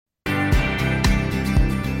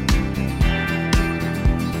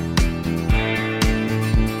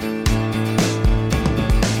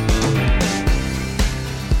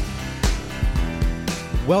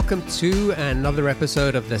Welcome to another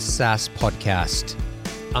episode of the SaaS Podcast.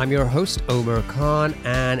 I'm your host, Omar Khan,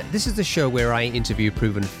 and this is the show where I interview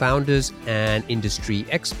proven founders and industry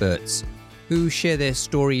experts who share their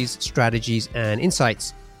stories, strategies, and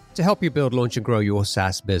insights to help you build, launch, and grow your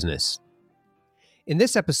SaaS business. In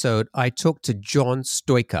this episode, I talked to John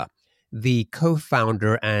Stojka, the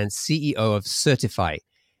co-founder and CEO of Certify,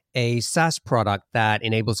 a SaaS product that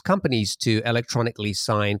enables companies to electronically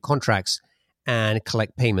sign contracts and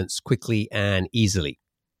collect payments quickly and easily.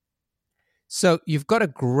 So you've got a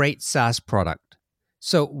great SaaS product.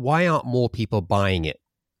 So why aren't more people buying it?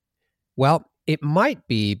 Well, it might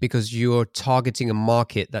be because you're targeting a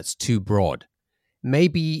market that's too broad.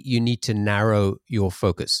 Maybe you need to narrow your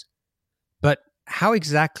focus. But how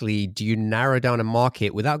exactly do you narrow down a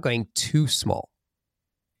market without going too small?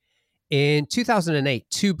 In 2008,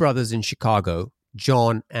 two brothers in Chicago,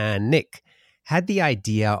 John and Nick, had the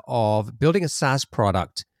idea of building a SaaS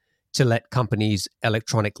product to let companies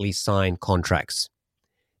electronically sign contracts.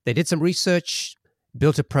 They did some research,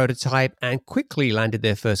 built a prototype, and quickly landed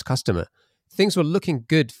their first customer. Things were looking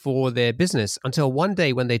good for their business until one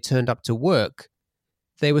day when they turned up to work,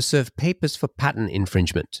 they were served papers for patent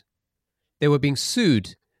infringement. They were being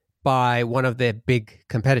sued by one of their big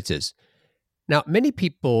competitors. Now, many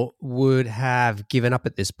people would have given up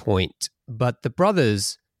at this point, but the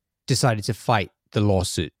brothers decided to fight the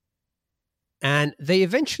lawsuit. And they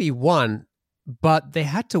eventually won, but they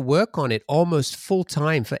had to work on it almost full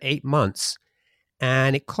time for 8 months,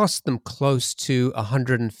 and it cost them close to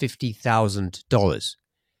 $150,000.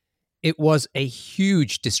 It was a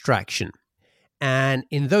huge distraction. And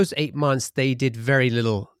in those 8 months, they did very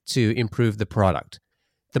little to improve the product.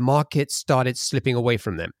 The market started slipping away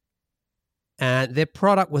from them. And their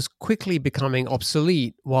product was quickly becoming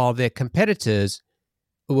obsolete while their competitors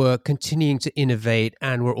were continuing to innovate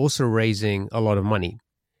and were also raising a lot of money.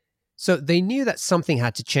 So they knew that something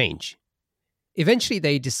had to change. Eventually,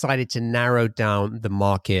 they decided to narrow down the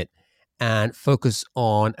market and focus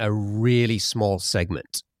on a really small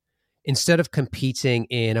segment. Instead of competing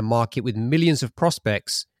in a market with millions of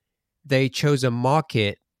prospects, they chose a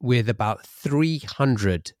market with about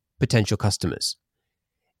 300 potential customers.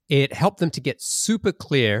 It helped them to get super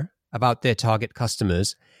clear about their target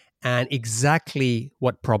customers and exactly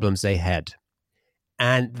what problems they had.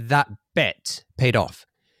 And that bet paid off.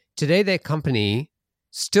 Today, their company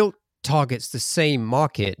still targets the same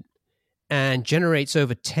market and generates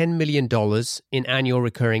over $10 million in annual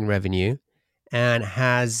recurring revenue and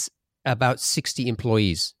has about 60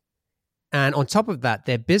 employees. And on top of that,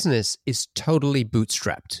 their business is totally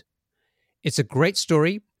bootstrapped. It's a great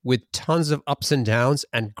story with tons of ups and downs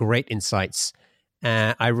and great insights.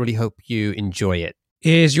 I really hope you enjoy it.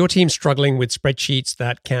 Is your team struggling with spreadsheets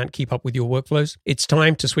that can't keep up with your workflows? It's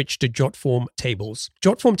time to switch to Jotform Tables.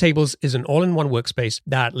 Jotform Tables is an all-in-one workspace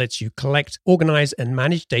that lets you collect, organize, and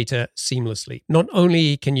manage data seamlessly. Not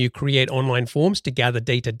only can you create online forms to gather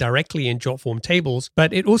data directly in Jotform Tables,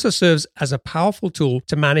 but it also serves as a powerful tool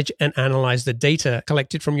to manage and analyze the data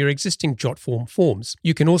collected from your existing Jotform forms.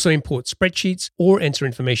 You can also import spreadsheets or enter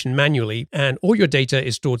information manually, and all your data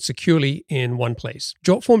is stored securely in one place.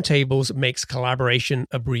 Jotform Tables makes collaboration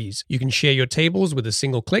a breeze. You can share your tables with a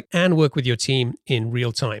single click and work with your team in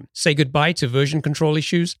real time. Say goodbye to version control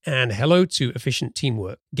issues and hello to efficient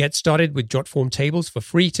teamwork. Get started with Jotform Tables for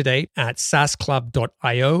free today at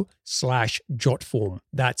saasclub.io/Jotform.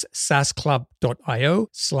 That's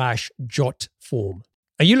saasclub.io/Jotform.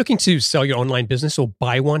 Are you looking to sell your online business or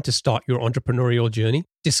buy one to start your entrepreneurial journey?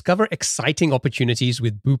 Discover exciting opportunities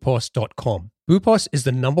with boopos.com. Boopos is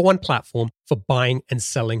the #1 platform for buying and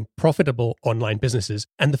selling profitable online businesses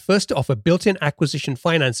and the first to offer built-in acquisition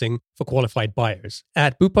financing for qualified buyers.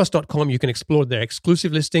 At boopos.com, you can explore their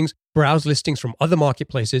exclusive listings, browse listings from other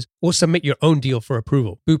marketplaces, or submit your own deal for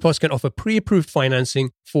approval. Boopos can offer pre-approved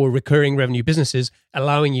financing for recurring revenue businesses,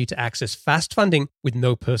 allowing you to access fast funding with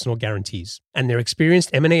no personal guarantees. And their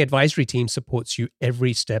experienced M&A advisory team supports you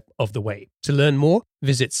every step of the way. To learn more,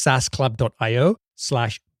 visit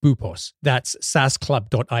saasclub.io/Boopos. That's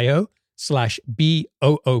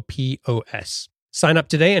saasclub.io/BOOPOS. Sign up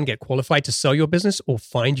today and get qualified to sell your business or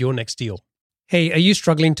find your next deal. Hey, are you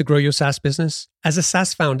struggling to grow your SaaS business? As a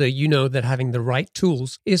SaaS founder, you know that having the right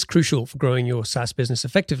tools is crucial for growing your SaaS business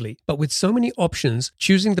effectively. But with so many options,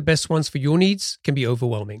 choosing the best ones for your needs can be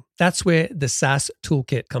overwhelming. That's where the SaaS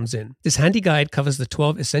Toolkit comes in. This handy guide covers the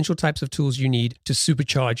 12 essential types of tools you need to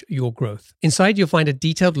supercharge your growth. Inside, you'll find a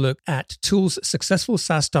detailed look at tools successful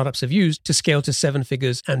SaaS startups have used to scale to 7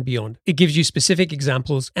 figures and beyond. It gives you specific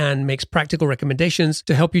examples and makes practical recommendations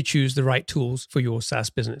to help you choose the right tools for your SaaS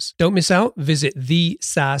business. Don't miss out. Visit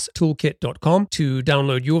thesaastoolkit.com to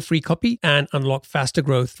download your free copy and unlock faster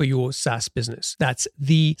growth for your SaaS business. That's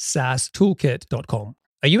thesaastoolkit.com.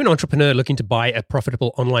 Are you an entrepreneur looking to buy a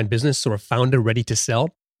profitable online business or a founder ready to sell?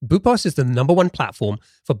 Boopos is the #1 platform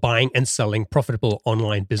for buying and selling profitable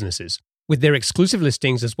online businesses. With their exclusive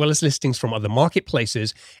listings, as well as listings from other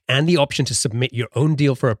marketplaces, and the option to submit your own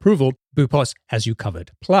deal for approval, Boopos has you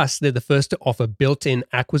covered. Plus, they're the first to offer built-in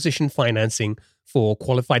acquisition financing for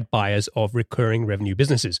qualified buyers of recurring revenue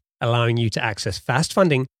businesses, allowing you to access fast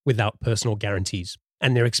funding without personal guarantees.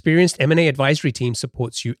 And their experienced M&A advisory team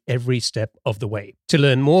supports you every step of the way. To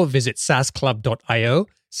learn more, visit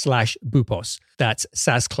saasclub.io/Boopos. That's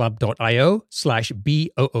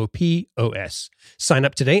saasclub.io/BOOPOS. Sign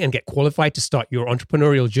up today and get qualified to start your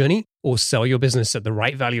entrepreneurial journey or sell your business at the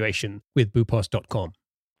right valuation with Boopos.com.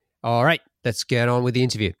 All right, let's get on with the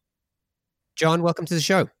interview. John, welcome to the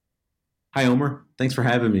show. Hi, Omer. Thanks for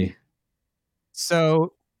having me.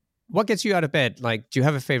 So, what gets you out of bed? Like, do you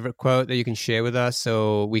have a favorite quote that you can share with us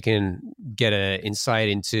so we can get an insight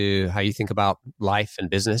into how you think about life and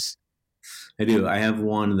business? I do. I have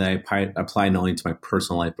one that I apply not only to my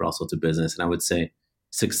personal life, but also to business. And I would say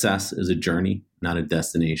success is a journey, not a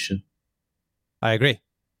destination. I agree.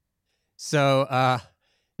 So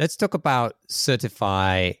let's talk about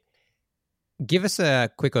Certify. Give us a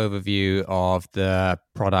quick overview of the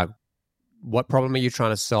product. What problem are you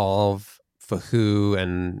trying to solve, for who,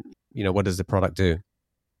 and what does the product do?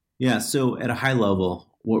 Yeah, so at a high level,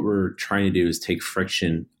 what we're trying to do is take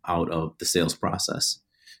friction out of the sales process.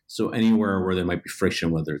 So anywhere where there might be friction,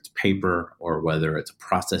 whether it's paper or whether it's a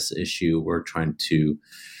process issue, we're trying to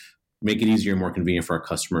make it easier and more convenient for our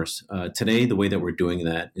customers. Today, the way that we're doing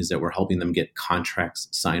that is that we're helping them get contracts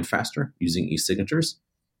signed faster using e-signatures.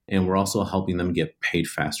 And we're also helping them get paid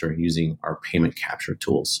faster using our payment capture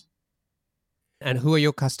tools. And who are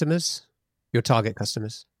your customers, your target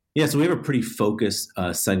customers? Yeah, so we have a pretty focused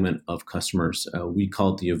segment of customers. We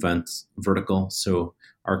call it the events vertical. So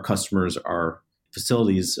our customers are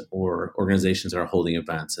facilities or organizations that are holding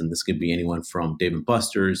events. And this could be anyone from Dave &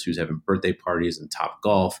 Buster's, who's having birthday parties and Top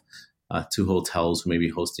Golf, to hotels who may be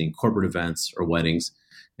hosting corporate events or weddings.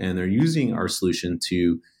 And they're using our solution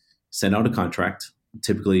to send out a contract.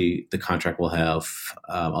 Typically, the contract will have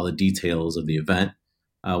all the details of the event.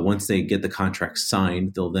 Once they get the contract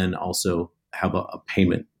signed, they'll then also have a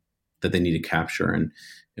payment that they need to capture. And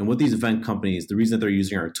with these event companies, the reason that they're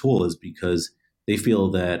using our tool is because they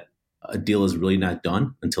feel that a deal is really not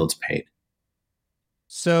done until it's paid.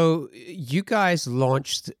 So you guys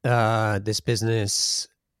launched this business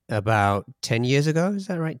about 10 years ago, is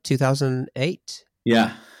that right? 2008?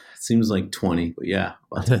 Yeah, it seems like 20, but yeah,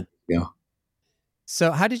 about 10 years ago.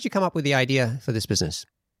 So how did you come up with the idea for this business?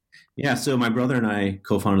 Yeah, so my brother and I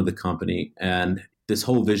co-founded the company, and this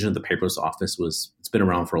whole vision of the paperless office it's been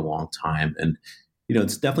around for a long time. And,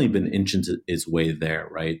 it's definitely been inching its way there,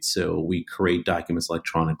 right? So we create documents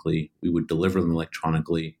electronically. We would deliver them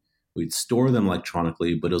electronically. We'd store them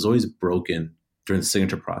electronically, but it was always broken during the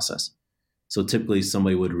signature process. So typically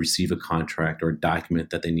somebody would receive a contract or a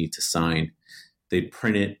document that they need to sign. They'd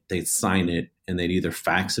print it, they'd sign it, and they'd either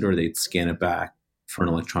fax it or they'd scan it back for an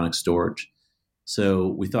electronic storage. So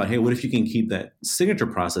we thought, hey, what if you can keep that signature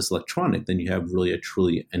process electronic? Then you have really a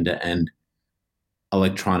truly end-to-end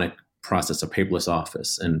electronic process, a paperless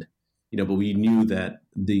office. And, but we knew that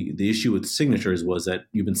the issue with signatures was that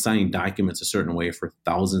you've been signing documents a certain way for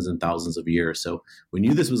thousands and thousands of years. So we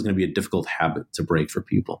knew this was going to be a difficult habit to break for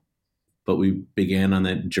people. But we began on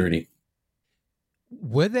that journey.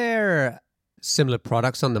 Were there similar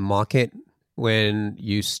products on the market when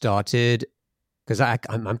you started? Because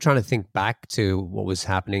I'm trying to think back to what was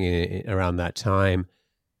happening around that time.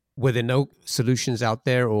 Were there no solutions out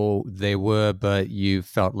there, or they were, but you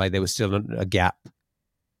felt like there was still a gap?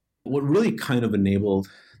 What really kind of enabled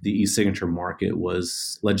the e-signature market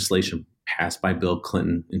was legislation passed by Bill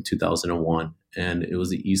Clinton in 2001, and it was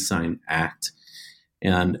the e-sign Act.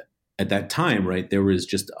 And at that time, right, there was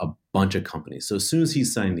just a bunch of companies. So as soon as he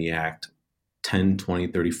signed the act, 10, 20,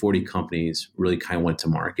 30, 40 companies really kind of went to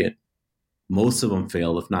market. Most of them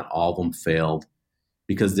failed, if not all of them failed,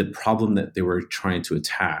 because the problem that they were trying to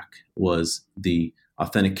attack was the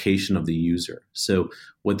authentication of the user. So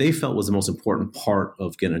what they felt was the most important part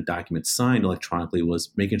of getting a document signed electronically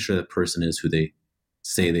was making sure that person is who they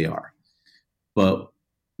say they are. But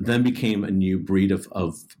then became a new breed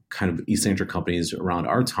of kind of e-signature companies around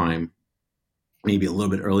our time, maybe a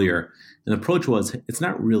little bit earlier. And the approach was, it's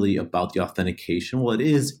not really about the authentication. Well, it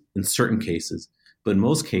is in certain cases, but in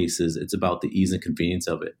most cases, it's about the ease and convenience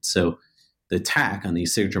of it. So the attack on the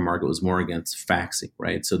e-signature market was more against faxing,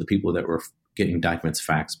 right? So the people that were getting documents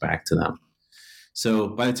faxed back to them. So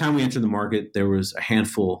by the time we entered the market, there was a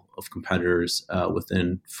handful of competitors.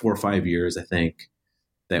 Within 4 or 5 years, I think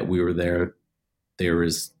that we were there, there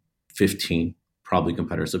was 15 probably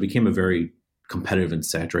competitors. So it became a very competitive and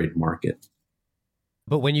saturated market.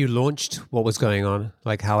 But when you launched, what was going on?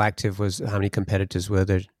 Like how many competitors were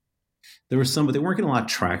there? There were some, but they weren't getting a lot of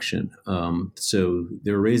traction. So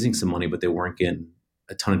they were raising some money, but they weren't getting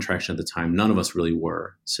a ton of traction at the time. None of us really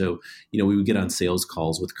were. So, we would get on sales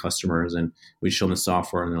calls with customers and we'd show them the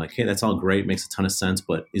software and they're like, hey, that's all great, makes a ton of sense,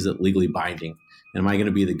 but is it legally binding? And am I going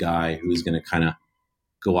to be the guy who's going to kind of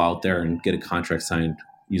go out there and get a contract signed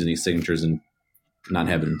using these signatures and not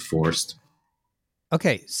have it enforced?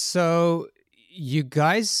 Okay, so you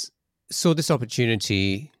guys saw this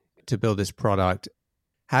opportunity to build this product.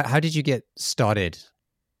 How did you get started?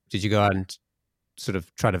 Did you go out and sort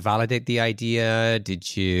of try to validate the idea?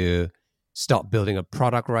 Did you start building a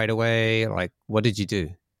product right away? Like, what did you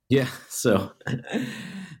do? Yeah. So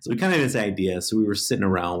we kind of had this idea. So we were sitting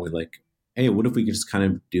around with like, hey, what if we could just kind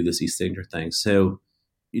of do this e-signature thing? So,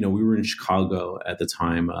 we were in Chicago at the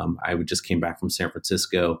time. I just came back from San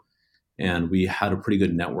Francisco and we had a pretty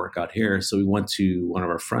good network out here. So we went to one of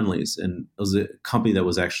our friendlies and it was a company that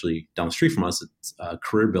was actually down the street from us. It's a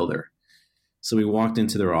Career Builder. So we walked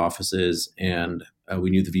into their offices and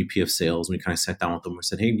we knew the VP of sales. And we kind of sat down with them. We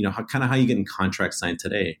said, hey, how you getting contracts signed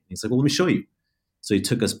today? And he's like, well, let me show you. So he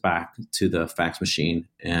took us back to the fax machine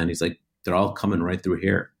and he's like, they're all coming right through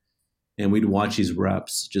here. And we'd watch these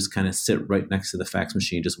reps just kind of sit right next to the fax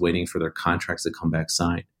machine, just waiting for their contracts to come back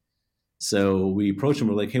signed. So we approached them.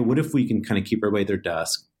 We're like, hey, what if we can kind of keep everybody at their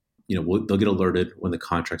desk? They'll get alerted when the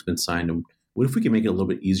contract's been signed. And what if we can make it a little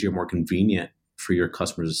bit easier, more convenient for your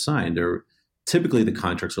customers to sign? Typically the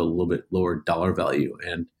contracts are a little bit lower dollar value.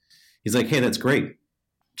 And he's like, hey, that's great.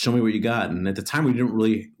 Show me what you got. And at the time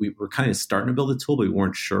we were kind of starting to build a tool, but we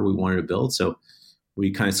weren't sure we wanted to build. So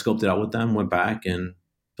we kind of scoped it out with them, went back and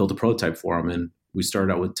built a prototype for them. And we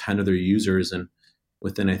started out with 10 of their users. And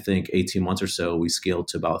within, I think, 18 months or so, we scaled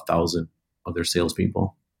to about 1,000 of their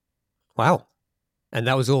salespeople. Wow. And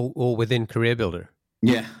that was all within Career Builder?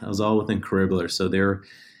 Yeah, that was all within Career Builder. So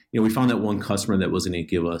we found that one customer that was going to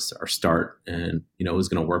give us our start and, was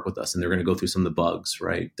going to work with us and they're going to go through some of the bugs,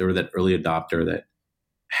 right? They were that early adopter that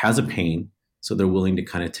has a pain. So they're willing to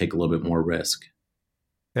kind of take a little bit more risk.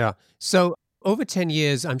 Yeah. So over 10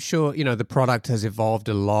 years, I'm sure, the product has evolved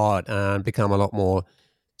a lot and become a lot more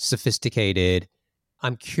sophisticated.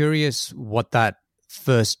 I'm curious what that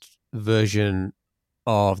first version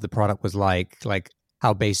of the product was like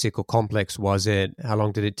how basic or complex was it? How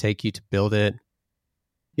long did it take you to build it?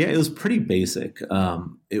 Yeah, it was pretty basic.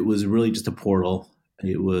 It was really just a portal.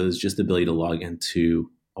 It was just the ability to log into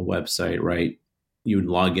a website, right? You would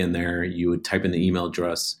log in there, you would type in the email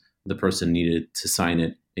address the person needed to sign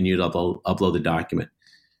it, and you'd upload the document.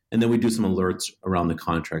 And then we do some alerts around the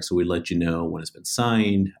contract. So we'd let you know when it's been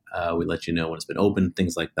signed. We'd let you know when it's been opened,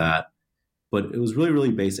 things like that. But it was really,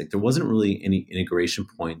 really basic. There wasn't really any integration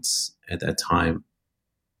points at that time.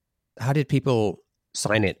 How did people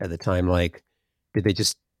sign it at the time? Like, did they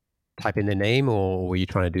just type in their name or were you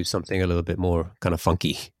trying to do something a little bit more kind of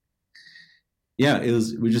funky? Yeah,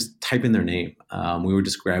 we just type in their name. We were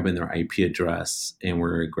just grabbing their IP address and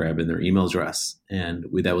we're grabbing their email address. And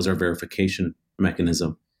that was our verification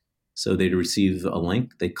mechanism. So they'd receive a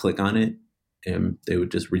link, they'd click on it, and they would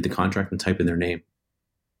just read the contract and type in their name.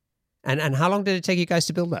 And how long did it take you guys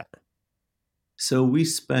to build that? So we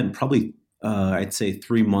spent probably, I'd say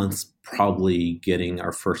 3 months probably getting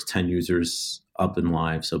our first 10 users up and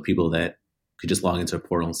live. So people that could just log into a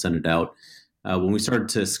portal and send it out. When we started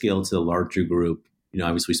to scale to the larger group,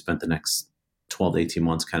 obviously we spent the next 12 to 18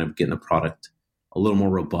 months kind of getting the product a little more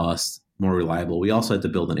robust, more reliable. We also had to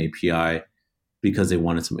build an API because they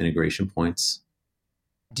wanted some integration points.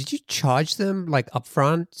 Did you charge them like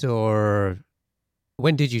upfront or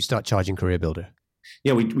when did you start charging Career Builder?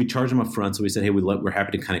 Yeah, we charged them up front. So we said, hey, we're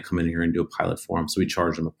happy to kind of come in here and do a pilot for them. So we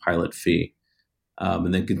charged them a pilot fee.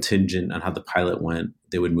 And then contingent on how the pilot went,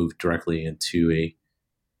 they would move directly into a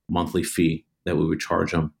monthly fee that we would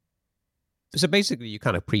charge them. So basically you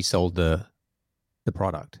kind of pre-sold the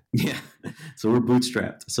product. Yeah. So we're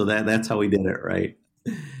bootstrapped. So that's how we did it, right?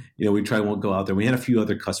 We won't go out there. We had a few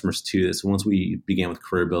other customers too. So once we began with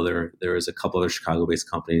Career Builder, there was a couple other Chicago-based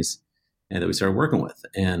companies and that we started working with,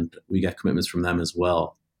 and we got commitments from them as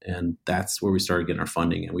well. And that's where we started getting our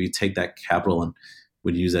funding. And we take that capital and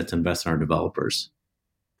would use that to invest in our developers.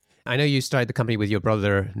 I know you started the company with your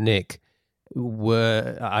brother, Nick.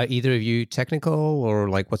 Are either of you technical or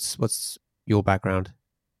like what's your background?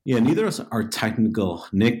 Yeah, neither of us are technical.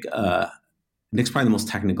 Nick's probably the most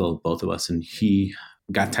technical of both of us. And he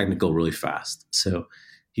got technical really fast. So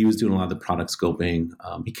he was doing a lot of the product scoping.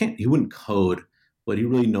 He wouldn't code, but he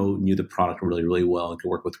really knew the product really, really well and could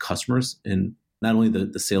work with customers, and not only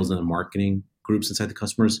the sales and the marketing groups inside the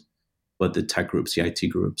customers, but the tech groups, the IT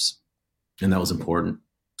groups. And that was important.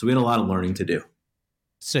 So we had a lot of learning to do.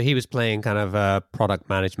 So he was playing kind of a product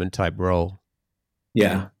management type role.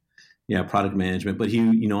 Yeah. Yeah, product management. But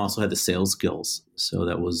he, also had the sales skills. So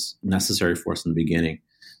that was necessary for us in the beginning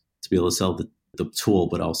to be able to sell the tool,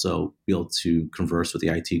 but also be able to converse with the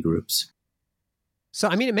IT groups. So,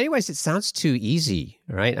 I mean, in many ways, it sounds too easy,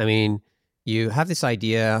 right? I mean, you have this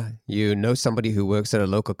idea, you know somebody who works at a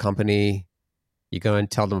local company, you go and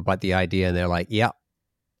tell them about the idea, and they're like, yeah.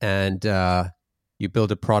 And you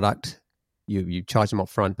build a product, you charge them up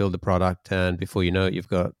front, build a product, and before you know it, you've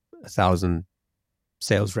got 1,000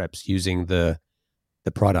 sales reps using the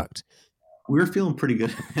product. We were feeling pretty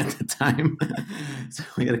good at the time. So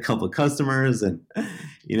we had a couple of customers and,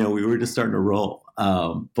 we were just starting to roll.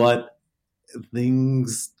 But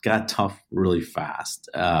things got tough really fast.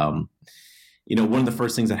 One of the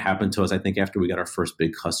first things that happened to us, I think, after we got our first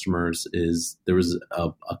big customers is there was a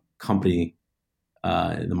company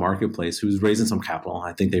in the marketplace who was raising some capital.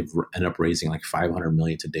 I think they've ended up raising like $500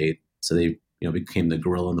 million to date. So they, became the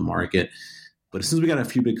gorilla in the market. But as soon as we got a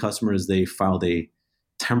few big customers, they filed a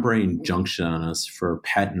temporary injunction on us for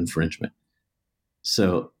patent infringement.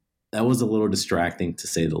 So that was a little distracting, to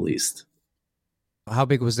say the least. How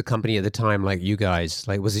big was the company at the time, like you guys?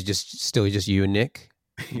 Like, was it still just you and Nick?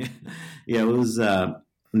 Yeah, it was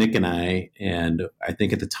Nick and and I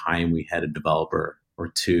think at the time we had a developer or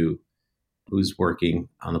two who's working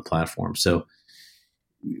on the platform. So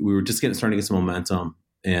we were just starting to get some momentum.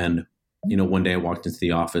 And, one day I walked into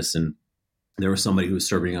the office and there was somebody who was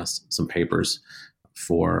serving us some papers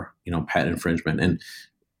for, patent infringement. And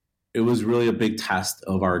it was really a big test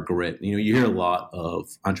of our grit. You hear a lot of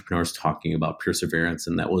entrepreneurs talking about perseverance,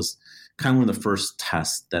 and that was kind of one of the first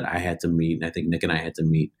tests that I had to meet, and I think Nick and I had to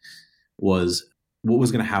meet, was what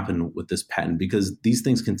was going to happen with this patent, because these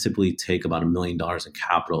things can typically take about $1 million in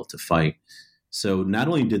capital to fight. So not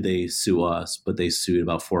only did they sue us, but they sued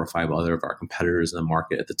about 4 or 5 other of our competitors in the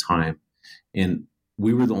market at the time. And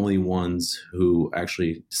we were the only ones who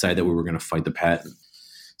actually decided that we were going to fight the patent.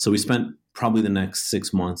 So we spent probably the next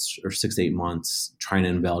 6 months or 6 to 8 months trying to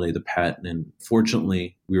invalidate the patent. And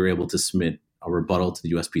fortunately, we were able to submit a rebuttal to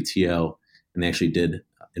the USPTO, and they actually did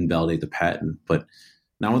invalidate the patent, but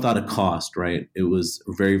not without a cost, right? It was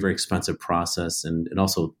a very, very expensive process, and it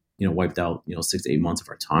also, wiped out, 6 to 8 months of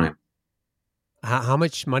our time. How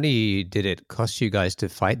much money did it cost you guys to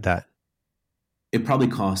fight that? It probably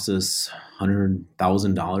cost us $100,000,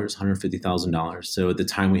 $150,000. So at the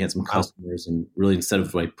time we had some customers, and really instead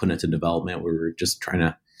of like putting it to development, we were just trying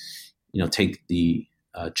to, take the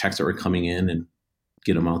checks that were coming in and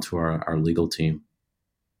get them out to our legal team.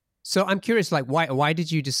 So I'm curious, like, why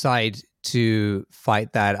did you decide to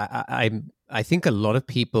fight that? I think a lot of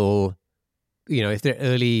people, if they're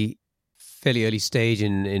fairly early stage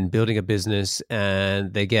in building a business,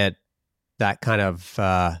 and they get that kind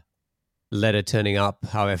of letter turning up,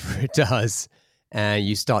 however it does, and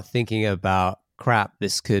you start thinking about, crap,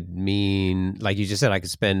 this could mean, like you just said, I could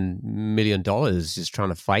spend $1 million just trying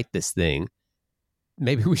to fight this thing.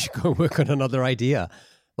 Maybe we should go work on another idea.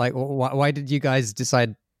 Like, why did you guys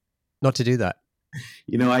decide not to do that?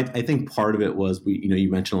 I think part of it was you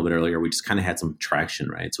mentioned a little bit earlier, we just kind of had some traction,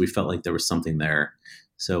 right? So we felt like there was something there.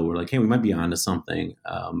 So we're like, hey, we might be onto something,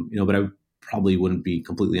 but I probably wouldn't be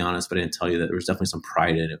completely honest, but I didn't tell you that there was definitely some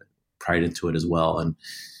pride into it as well. And,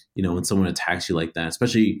 when someone attacks you like that,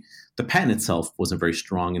 especially the patent itself wasn't very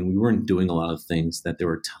strong, and we weren't doing a lot of things that they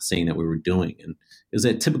were saying that we were doing. And it was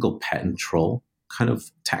a typical patent troll kind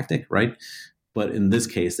of tactic, right? But in this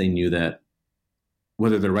case, they knew that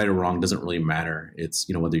whether they're right or wrong doesn't really matter. It's,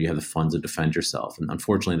 whether you have the funds to defend yourself. And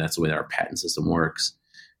unfortunately, that's the way that our patent system works.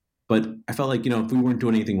 But I felt like, if we weren't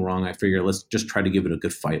doing anything wrong, I figured let's just try to give it a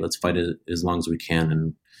good fight. Let's fight it as long as we can.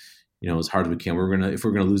 And, as hard as we can. If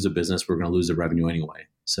we're going to lose a business, we're going to lose the revenue anyway.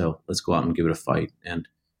 So let's go out and give it a fight. And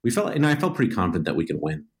I felt pretty confident that we could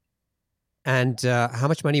win. And how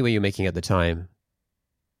much money were you making at the time?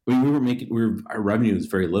 Our revenue was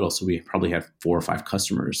very little. So we probably had 4 or 5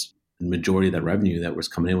 customers. The majority of that revenue that was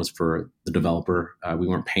coming in was for the developer. We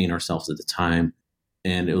weren't paying ourselves at the time,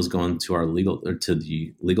 and it was going to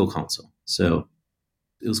the legal counsel. So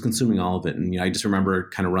it was consuming all of it. And I just remember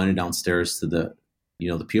kind of running downstairs to the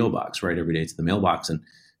PO box, right, every day, to the mailbox, and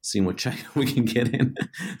seeing what check we can get in,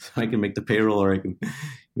 so I can make the payroll, or I can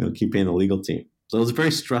keep paying the legal team. So it was a very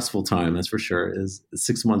stressful time, that's for sure.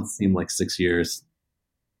 6 months seemed like 6 years.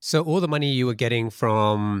 So all the money you were getting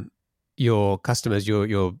from your customers,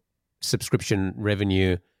 your subscription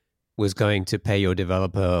revenue was going to pay your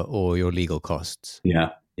developer or your legal costs.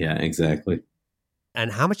 Yeah, exactly.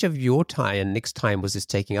 And how much of your time and Nick's time was this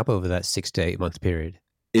taking up over that 6 to 8 month period?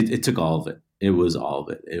 It took all of it. It was all of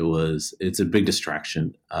it. It's a big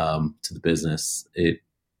distraction to the business.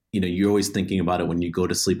 You're always thinking about it when you go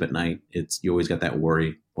to sleep at night. You always got that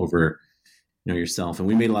worry over, yourself. And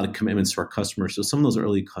we made a lot of commitments to our customers. So some of those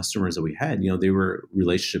early customers that we had, they were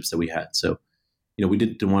relationships that we had. So, we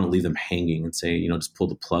didn't want to leave them hanging and say, just pull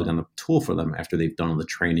the plug on the tool for them after they've done all the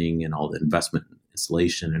training and all the investment,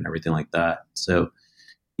 installation and everything like that. So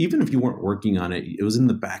even if you weren't working on it, it was in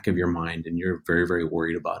the back of your mind and you're very, very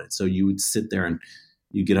worried about it. So you would sit there and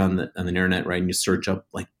you get on the internet, right? And you search up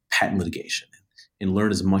like patent litigation and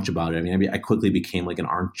learn as much about it. I mean, I quickly became like an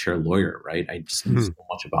armchair lawyer, right? I just knew so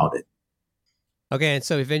much about it. Okay. And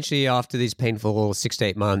so eventually after these painful 6 to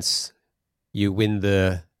 8 months, you win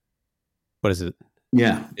what is it?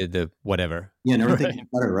 Yeah. The whatever. Yeah. And everything gets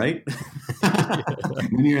better, right?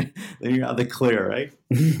 then you're out the clear, right?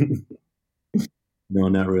 No,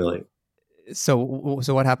 not really. So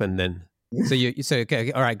what happened then? So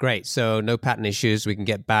okay, all right, great. So no patent issues. We can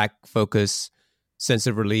get back, focus, sense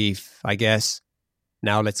of relief, I guess.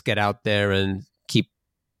 Now let's get out there and keep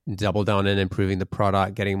double down and improving the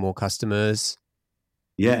product, getting more customers.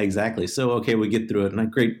 Yeah, exactly. So, okay, we get through it and a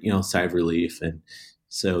great, sigh of relief. And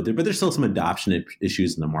so, but there's still some adoption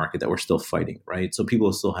issues in the market that we're still fighting, right? So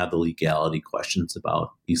people still have the legality questions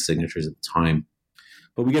about e-signatures at the time.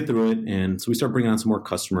 But we get through it. And so we start bringing on some more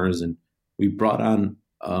customers and we brought on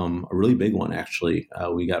a really big one, actually.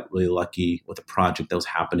 We got really lucky with a project that was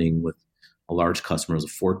happening with a large customer. It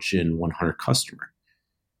was a Fortune 100 customer.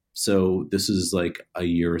 So this is like a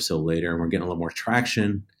year or so later and we're getting a little more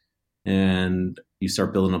traction and you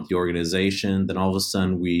start building up the organization. Then all of a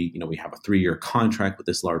sudden we have a 3-year contract with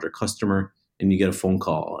this larger customer and you get a phone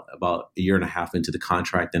call about a year and a half into the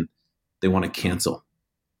contract and they want to cancel.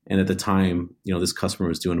 And at the time, this customer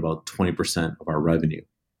was doing about 20% of our revenue.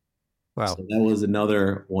 Wow. So that was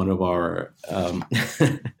another one of our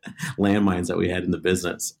landmines that we had in the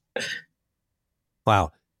business.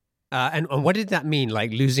 Wow. And what did that mean?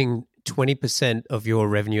 Like losing 20% of your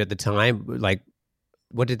revenue at the time? Like,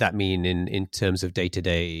 what did that mean in terms of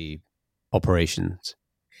day-to-day operations?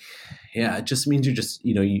 Yeah, it just means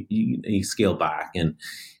you scale back and,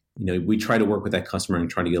 we try to work with that customer and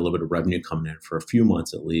try to get a little bit of revenue coming in for a few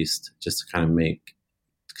months at least, just to kind of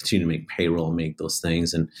continue to make payroll, make those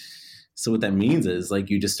things. And so what that means is like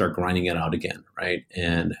you just start grinding it out again, right?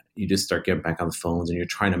 And you just start getting back on the phones and you're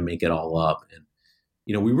trying to make it all up. And,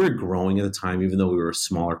 we were growing at the time, even though we were a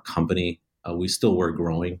smaller company, we still were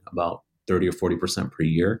growing about 30 or 40% per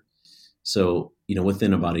year. So,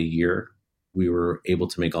 within about a year, we were able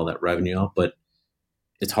to make all that revenue up, but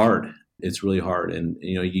it's hard. It's really hard. And,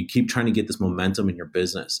 you keep trying to get this momentum in your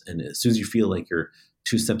business. And as soon as you feel like you're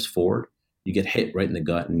 2 steps forward, you get hit right in the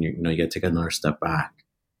gut and you got to take another step back.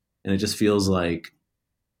 And it just feels like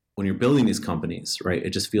when you're building these companies, right, it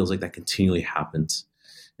just feels like that continually happens.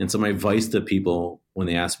 And so my advice to people when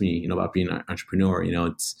they ask me, about being an entrepreneur,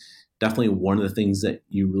 it's definitely one of the things that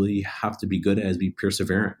you really have to be good at is be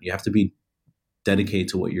perseverant. You have to be dedicated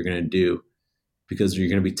to what you're going to do because you're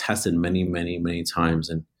going to be tested many, many, many times.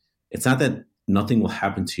 And it's not that nothing will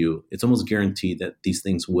happen to you. It's almost guaranteed that these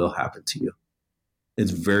things will happen to you.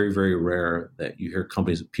 It's very, very rare that you hear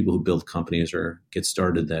people who build companies or get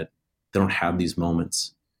started that they don't have these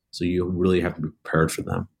moments. So you really have to be prepared for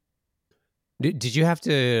them. Did you have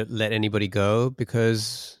to let anybody go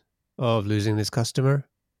because of losing this customer?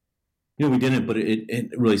 We didn't, but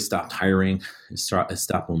it really stopped hiring. It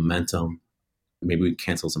stopped momentum. Maybe we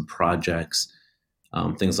canceled some projects,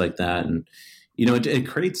 things like that. And, it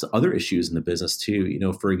creates other issues in the business too.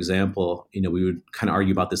 For example, we would kind of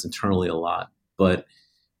argue about this internally a lot, but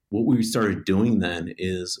what we started doing then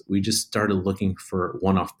is we just started looking for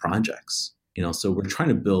one-off projects, so we're trying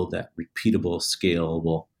to build that repeatable,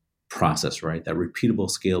 scalable process, right? That repeatable,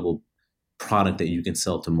 scalable product that you can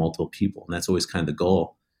sell to multiple people. And that's always kind of the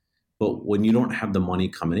goal. But when you don't have the money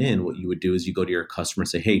coming in, what you would do is you go to your customer and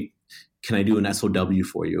say, hey, can I do an SOW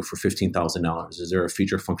for you for $15,000? Is there a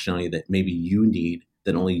feature functionality that maybe you need,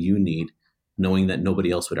 that only you need, knowing that nobody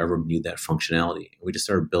else would ever need that functionality? And we just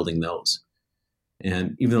started building those.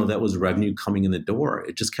 And even though that was revenue coming in the door,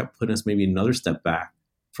 it just kept putting us maybe another step back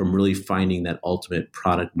from really finding that ultimate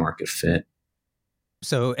product market fit.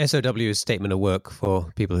 So SOW is statement of work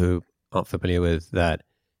for people who aren't familiar with that.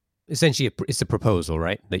 Essentially, it's a proposal,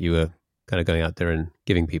 right? That you were kind of going out there and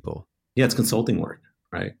giving people. Yeah, it's consulting work,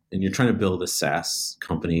 right? And you're trying to build a SaaS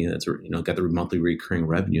company that's got the monthly recurring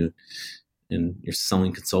revenue, and you're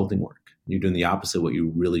selling consulting work. You're doing the opposite of what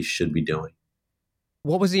you really should be doing.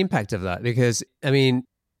 What was the impact of that? Because, I mean,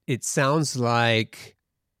 it sounds like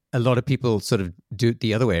a lot of people sort of do it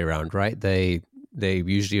the other way around, right? They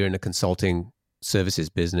usually are in a consulting services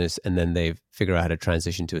business and then they figure out how to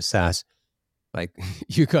transition to a SaaS. Like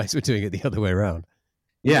you guys were doing it the other way around.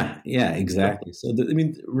 Yeah, exactly. So, I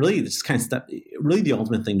mean, really, this kind of stuff, really the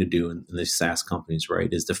ultimate thing to do in the SaaS companies, right,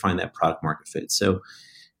 is to find that product market fit. So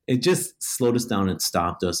it just slowed us down and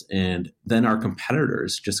stopped us. And then our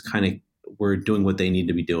competitors just kind of were doing what they need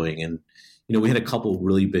to be doing. And, we had a couple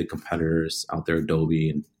really big competitors out there, Adobe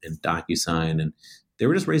and DocuSign, and they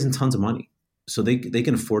were just raising tons of money. So they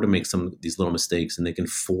can afford to make some of these little mistakes and they can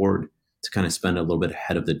afford to kind of spend a little bit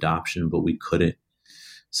ahead of the adoption, but we couldn't.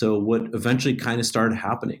 So what eventually kind of started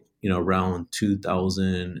happening, around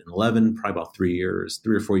 2011, probably about 3 or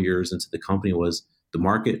 4 years into the company, was the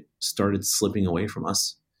market started slipping away from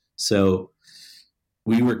us. So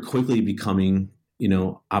we were quickly becoming,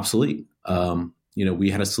 obsolete. We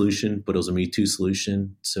had a solution, but it was a Me Too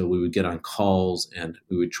solution. So we would get on calls and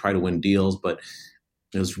we would try to win deals, but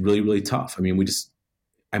it was really, really tough. I mean,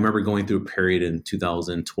 I remember going through a period in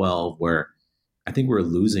 2012 where I think we were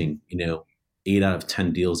losing, 8 out of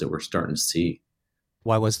 10 deals that we're starting to see.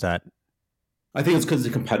 Why was that? I think it's because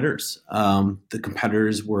of the competitors. The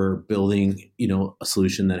competitors were building, a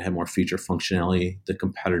solution that had more feature functionality. The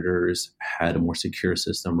competitors had a more secure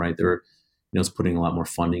system, right? They were, was putting a lot more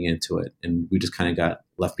funding into it, and we just kind of got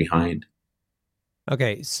left behind.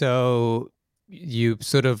 Okay, so you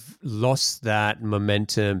sort of lost that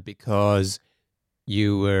momentum because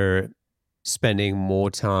you were spending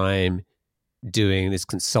more time doing this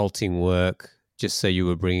consulting work just so you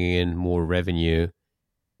were bringing in more revenue,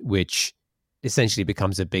 which essentially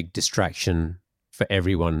becomes a big distraction for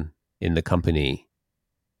everyone in the company.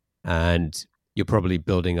 And you're probably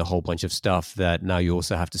building a whole bunch of stuff that now you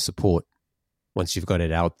also have to support once you've got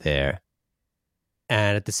it out there.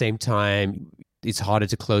 And at the same time, it's harder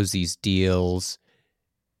to close these deals.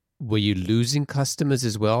 Were you losing customers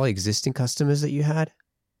as well, existing customers that you had?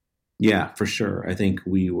 Yeah, for sure. I think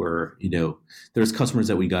we were, there's customers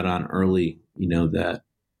that we got on early, that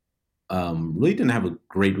really didn't have a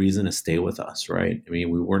great reason to stay with us, right? I mean,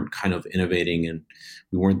 we weren't kind of innovating and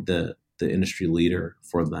we weren't the industry leader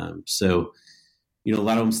for them. So, a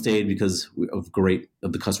lot of them stayed because of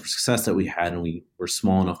the customer success that we had, and we were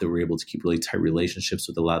small enough that we were able to keep really tight relationships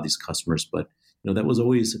with a lot of these customers. But that was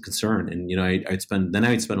always a concern, and I'd spend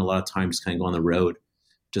a lot of time just kind of go on the road,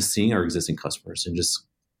 just seeing our existing customers and just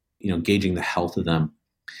gauging the health of them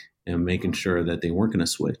and making sure that they weren't going to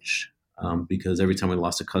switch, because every time we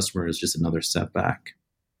lost a customer, it's just another setback.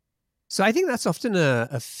 So I think that's often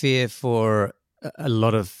a fear for a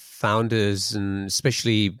lot of founders, and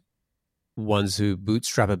especially ones who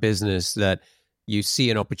bootstrap a business, that you see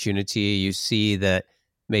an opportunity, you see that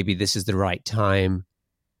maybe this is the right time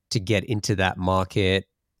to get into that market.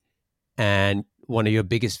 And one of your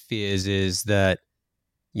biggest fears is that,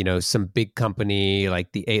 some big company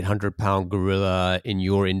like the 800-pound gorilla in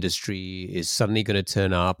your industry is suddenly going to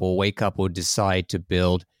turn up or wake up or decide to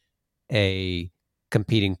build a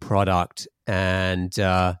competing product, and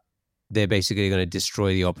they're basically going to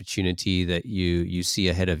destroy the opportunity that you see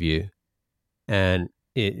ahead of you. And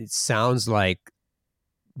it sounds like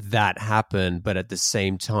that happened, but at the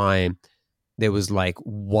same time, there was like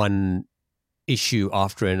one issue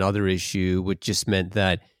after another issue, which just meant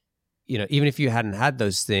that, even if you hadn't had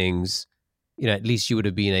those things, at least you would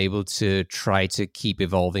have been able to try to keep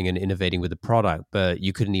evolving and innovating with the product, but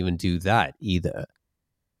you couldn't even do that either.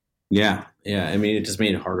 Yeah. I mean, it just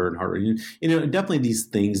made it harder and harder. Definitely these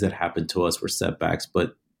things that happened to us were setbacks,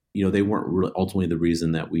 but they weren't really ultimately the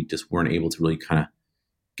reason that we just weren't able to really kind of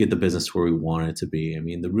get the business to where we wanted it to be. I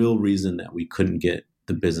mean, the real reason that we couldn't get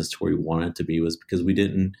the business to where we wanted it to be was because we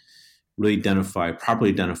didn't really properly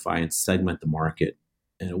identify and segment the market.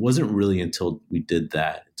 And it wasn't really until we did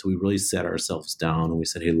that, until we really sat ourselves down and we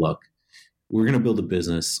said, hey, look, we're going to build a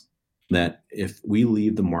business that if we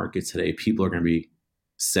leave the market today, people are going to be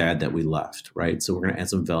sad that we left, right? So we're going to add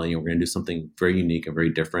some value. We're going to do something very unique and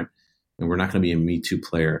very different. And we're not going to be a Me Too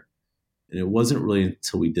player. And it wasn't really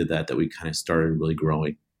until we did that we kind of started really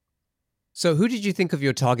growing. So who did you think of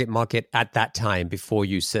your target market at that time before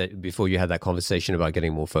you had that conversation about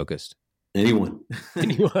getting more focused? Anyone.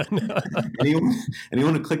 Anyone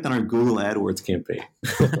who clicked on our Google AdWords campaign.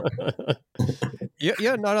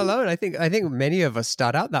 You're not alone. I think many of us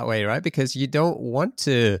start out that way, right? Because you don't want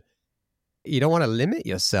to limit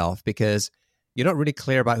yourself because you're not really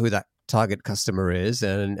clear about who that target customer is.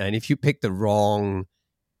 And if you pick the wrong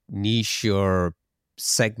niche or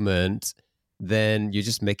segment, then you're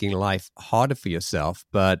just making life harder for yourself.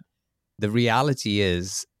 But the reality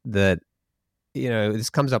is that, this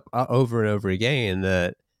comes up over and over again,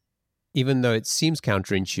 that even though it seems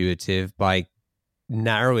counterintuitive, by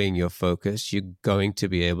narrowing your focus, you're going to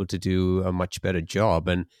be able to do a much better job.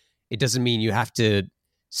 And it doesn't mean you have to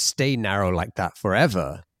stay narrow like that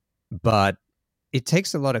forever, but it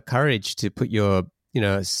takes a lot of courage to put your,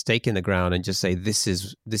 stake in the ground and just say, this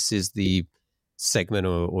is the segment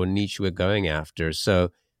or niche we're going after.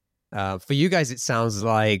 So for you guys, it sounds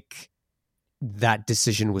like that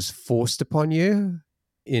decision was forced upon you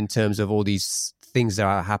in terms of all these things that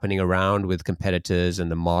are happening around with competitors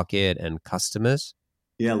and the market and customers.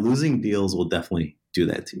 Yeah, losing deals will definitely do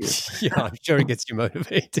that to you. Yeah, I'm sure it gets you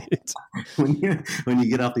motivated. when you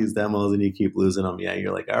get off these demos and you keep losing them, yeah,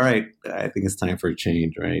 you're like, all right, I think it's time for a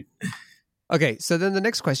change, right? Okay, so then the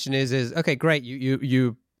next question is okay, great.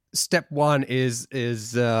 You step one is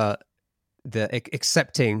the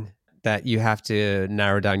accepting that you have to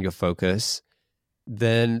narrow down your focus.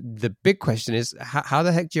 Then the big question is, how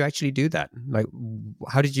the heck do you actually do that? Like,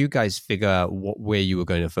 how did you guys figure out where you were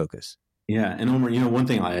going to focus? Yeah, and Omar, one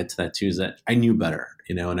thing I'll add to that too is that I knew better,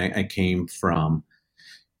 and I came from,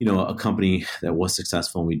 a company that was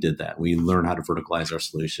successful, and we did that. We learned how to verticalize our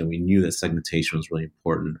solution. We knew that segmentation was really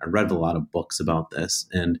important. I read a lot of books about this,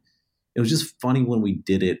 and it was just funny when we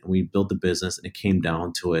did it, and we built the business, and it came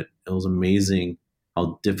down to it. It was amazing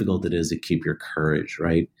how difficult it is to keep your courage,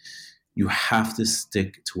 right? You have to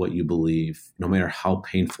stick to what you believe, no matter how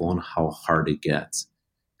painful and how hard it gets,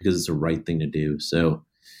 because it's the right thing to do. So,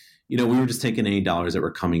 we were just taking any dollars that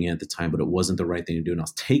were coming in at the time, but it wasn't the right thing to do. And I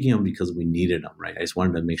was taking them because we needed them, right? I just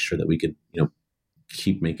wanted to make sure that we could,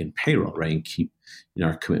 keep making payroll, right? And keep,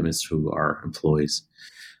 our commitments to our employees.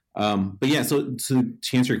 But yeah, so to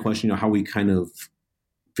answer your question, how we kind of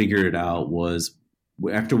figured it out was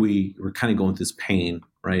after we were kind of going through this pain,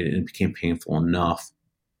 right? And it became painful enough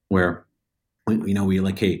where, we were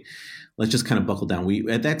like, hey, let's just kind of buckle down.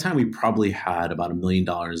 At that time, we probably had about $1 million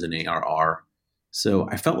in ARR. So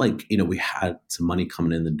I felt like, we had some money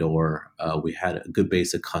coming in the door. We had a good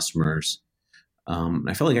base of customers.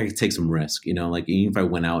 I felt like I could take some risk, like even if I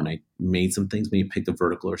went out and I made some things, maybe picked a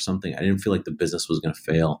vertical or something, I didn't feel like the business was going to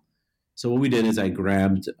fail. So what we did is I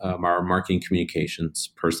grabbed our marketing communications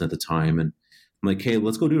person at the time, and I'm like, hey,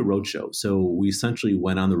 let's go do a roadshow. So we essentially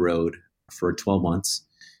went on the road for 12 months.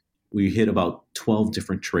 We hit about 12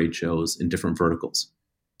 different trade shows in different verticals.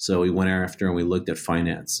 So we went after and we looked at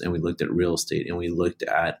finance, and we looked at real estate, and we looked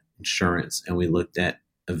at insurance, and we looked at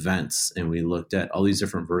events, and we looked at all these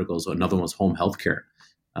different verticals. Another one was home healthcare.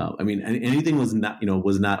 Anything was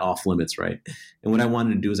not off limits, right? And what I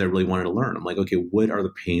wanted to do is I really wanted to learn. I'm like, okay, what are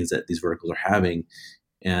the pains that these verticals are having?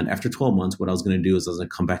 And after 12 months, what I was going to do is I was going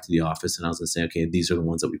to come back to the office and I was going to say, okay, these are the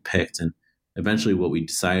ones that we picked. And eventually what we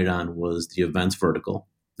decided on was the events vertical.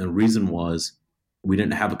 The reason was we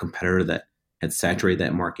didn't have a competitor that had saturated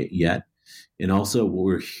that market yet. And also what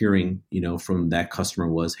we were hearing, from that customer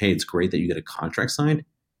was, hey, it's great that you get a contract signed,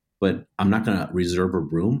 but I'm not going to reserve a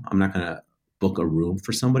room. I'm not going to book a room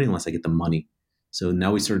for somebody unless I get the money. So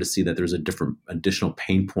now we started to see that there's a different additional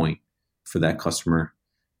pain point for that customer.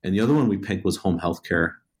 And the other one we picked was home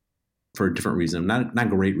healthcare for a different reason, not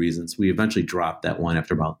great reasons. We eventually dropped that one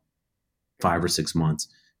after about 5 or 6 months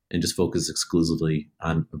and just focused exclusively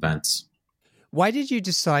on events. Why did you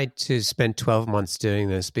decide to spend 12 months doing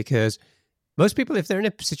this? Because most people, if they're in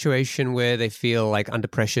a situation where they feel like under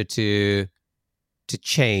pressure to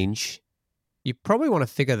change, you probably want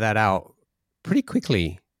to figure that out pretty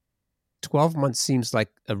quickly. 12 months seems like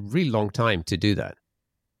a really long time to do that.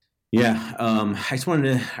 Yeah, I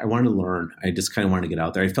wanted to learn. I just kind of wanted to get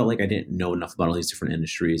out there. I felt like I didn't know enough about all these different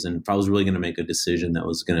industries. And if I was really going to make a decision that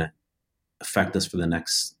was going to affect us for the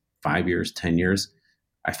next 5 years, 10 years,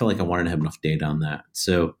 I felt like I wanted to have enough data on that.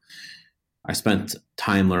 So I spent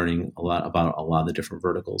time learning a lot about a lot of the different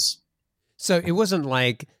verticals. So it wasn't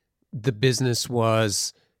like the business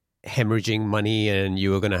was hemorrhaging money and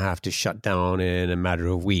you were going to have to shut down in a matter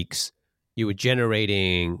of weeks. You were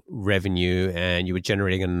generating revenue and you were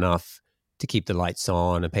generating enough to keep the lights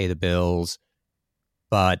on and pay the bills,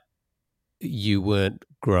 but you weren't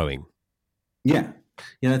growing. Yeah,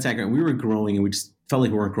 that's accurate. We were growing, and we just felt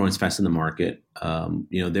like we weren't growing as fast in the market.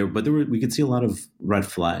 We could see a lot of red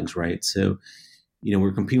flags, right? So,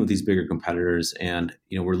 we're competing with these bigger competitors, and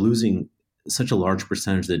we're losing such a large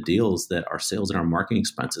percentage of the deals that our sales and our marketing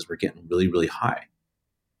expenses were getting really, really high.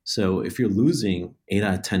 So if you're losing 8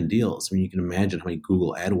 out of 10 deals, you can imagine how many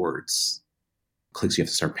Google AdWords clicks you have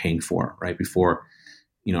to start paying for, right? Before,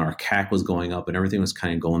 our CAC was going up and everything was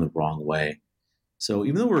kind of going the wrong way. So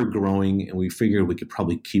even though we were growing and we figured we could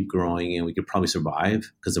probably keep growing and we could probably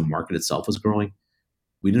survive because the market itself was growing,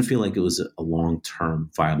 we didn't feel like it was a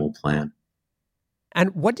long-term viable plan.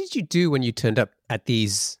 And what did you do when you turned up at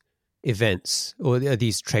these events or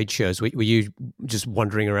these trade shows? Were you just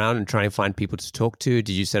wandering around and trying to find people to talk to?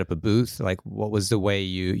 Did you set up a booth? Like, what was the way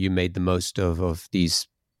you made the most of these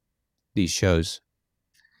shows?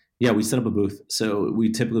 Yeah, we set up a booth. So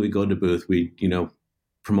we typically would go to booth. We,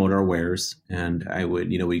 promote our wares, and I would,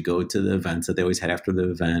 we go to the events that they always had after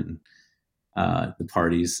the event, the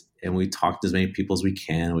parties, and we talk to as many people as we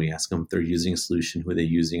can. We ask them if they're using a solution, who are they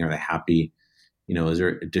using, are they happy? Is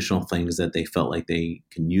there additional things that they felt like they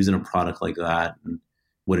can use in a product like that, and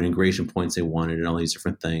what integration points they wanted, and all these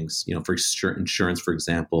different things. For insurance, for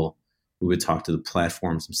example, we would talk to the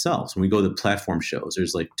platforms themselves. When we go to the platform shows,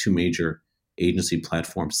 there's like two major agency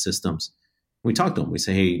platform systems. We talk to them. We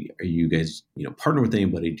say, hey, are you guys, partner with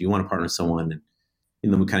anybody? Do you want to partner with someone?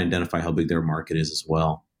 And then we kind of identify how big their market is as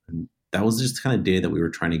well. And that was just the kind of data that we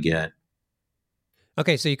were trying to get.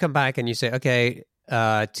 Okay, so you come back and you say, okay,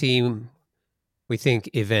 team, we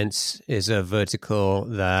think events is a vertical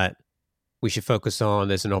that we should focus on.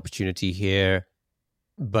 There's an opportunity here,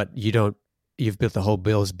 but you've built the whole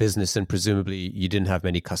Bill's business, and presumably you didn't have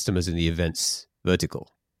many customers in the events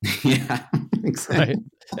vertical. Yeah, exactly.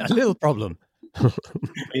 Right? A little problem.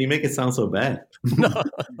 You make it sound so bad. No.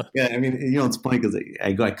 Yeah, I mean, it's funny because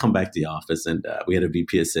I come back to the office, and we had a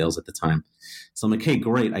VP of sales at the time. So I'm like, hey,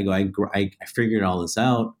 great. I figured all this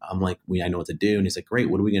out. I'm like, I know what to do. And he's like, great.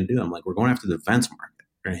 What are we going to do? I'm like, we're going after the events market.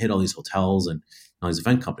 We're going to hit all these hotels and all these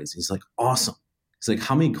event companies. He's like, awesome. He's like,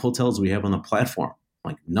 how many hotels do we have on the platform?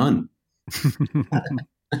 I'm like, none.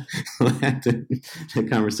 That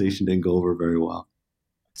conversation didn't go over very well.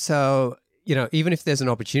 So, even if there's an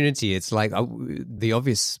opportunity, it's like the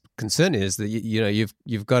obvious concern is that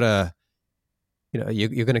you've got to,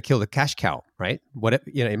 you're going to kill the cash cow, right? Whatever,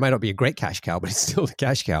 it might not be a great cash cow, but it's still the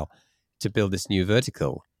cash cow to build this new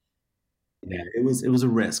vertical. Yeah, it was a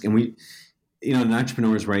risk, and we, an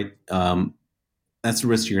entrepreneur is right. That's the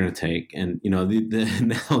risk you're going to take, and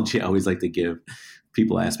the analogy I always like to give.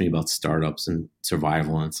 People ask me about startups and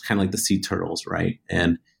survival, and it's kind of like the sea turtles, right?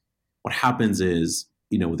 And what happens is,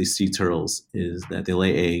 with these sea turtles is that they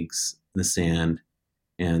lay eggs in the sand,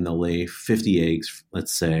 and they'll lay 50 eggs,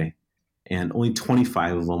 let's say, and only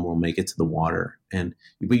 25 of them will make it to the water. But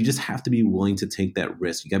you just have to be willing to take that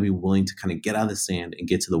risk. You got to be willing to kind of get out of the sand and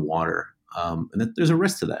get to the water. And there's a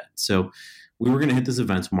risk to that. So we were going to hit this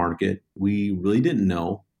events market. We really didn't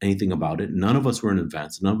know anything about it. None of us were in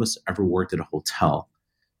events. None of us ever worked at a hotel.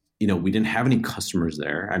 We didn't have any customers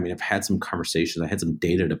there. I mean, I've had some conversations. I had some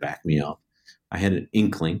data to back me up. I had an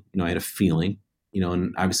inkling, I had a feeling,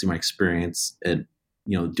 and obviously my experience at,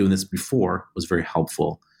 doing this before was very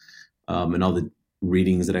helpful. And all the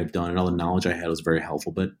readings that I've done and all the knowledge I had was very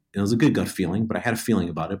helpful, but it was a good gut feeling, but I had a feeling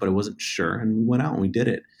about it, but I wasn't sure. And we went out and we did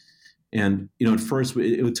it. And, at first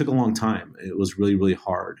it took a long time. It was really, really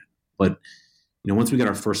hard. But, once we got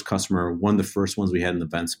our first customer, one of the first ones we had in the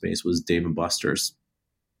event space was Dave & Buster's.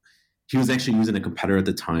 He was actually using a competitor at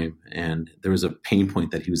the time, and there was a pain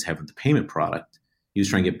point that he was having with the payment product. He was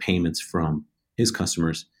trying to get payments from his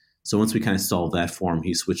customers. So once we kind of solved that for him,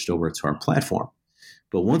 he switched over to our platform.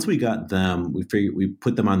 But once we got them, we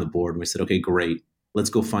put them on the board, and we said, okay, great. Let's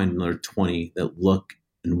go find another 20 that look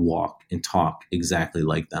and walk and talk exactly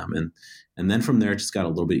like them. And then from there, it just got a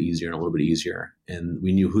little bit easier and a little bit easier. And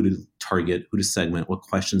we knew who to target, who to segment, what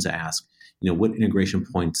questions to ask, what integration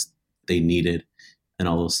points they needed, and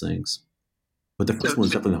all those things. But the first one was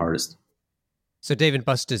definitely the hardest. So Dave &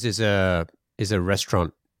 Buster's is a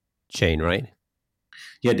restaurant chain, right?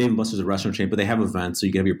 Yeah, Dave & Buster's is a restaurant chain, but they have events. So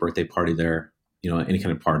you can have your birthday party there, any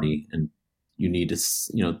kind of party, and you need to,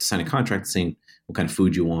 sign a contract saying what kind of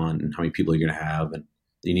food you want and how many people you're going to have, and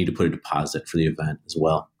you need to put a deposit for the event as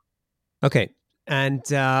well. Okay, and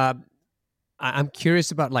I'm curious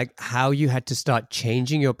about how you had to start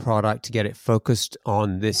changing your product to get it focused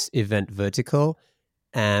on this event vertical.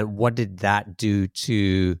 And what did that do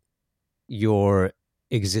to your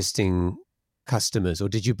existing customers? Or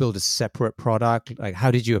did you build a separate product?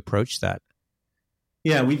 How did you approach that?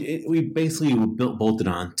 Yeah, we basically bolted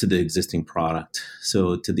on to the existing product,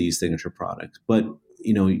 so to the signature product. But,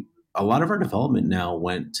 a lot of our development now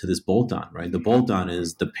went to this bolt-on, right? The bolt-on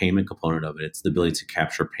is the payment component of it. It's the ability to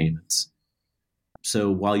capture payments. So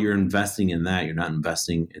while you're investing in that, you're not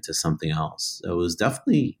investing into something else. So it was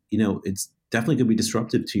definitely, it's definitely going to be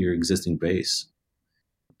disruptive to your existing base.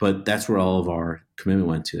 But that's where all of our commitment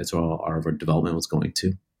went to. That's where all of our development was going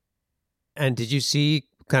to. And did you see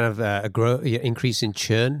kind of increase in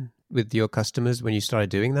churn with your customers when you started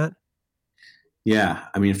doing that? Yeah,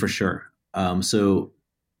 I mean, for sure. So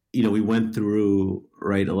we went through,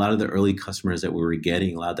 right, a lot of the early customers that we were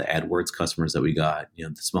getting, a lot of the AdWords customers that we got,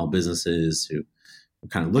 the small businesses who were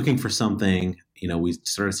kind of looking for something, we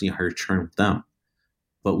started seeing higher churn with them.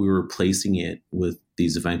 But we were replacing it with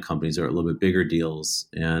these event companies that are a little bit bigger deals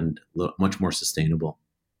and much more sustainable.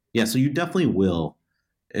 Yeah, so you definitely will.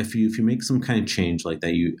 If you make some kind of change like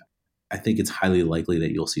that, I think it's highly likely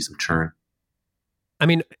that you'll see some churn. I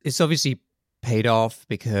mean, it's obviously paid off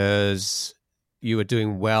because you were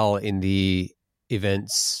doing well in the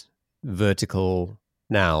events vertical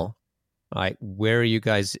now. Like, where are you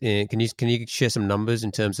guys in? Can you share some numbers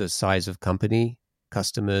in terms of size of company,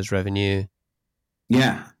 customers, revenue?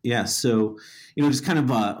 Yeah. So, just kind of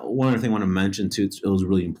one other thing I want to mention too, it was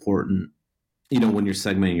really important, when you're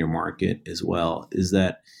segmenting your market as well, is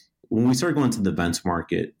that when we started going to the events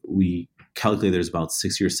market, we calculate there's about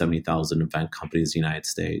 60 or 70,000 event companies in the United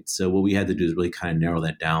States. So what we had to do is really kind of narrow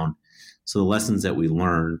that down. So the lessons that we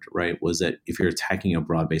learned, right, was that if you're attacking a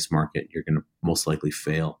broad-based market, you're going to most likely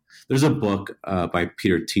fail. There's a book by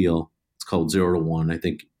Peter Thiel. It's called 0 to 1. I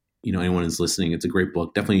think, anyone who's listening, it's a great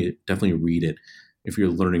book. Definitely read it if you're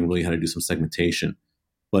learning really how to do some segmentation.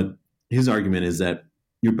 But his argument is that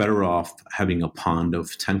you're better off having a pond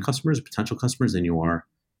of 10 customers, potential customers, than you are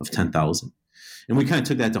of 10,000. And we kind of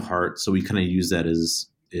took that to heart. So we kind of use that as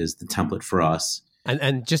the template for us.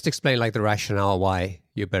 And just explain like the rationale why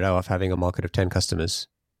you're better off having a market of 10 customers.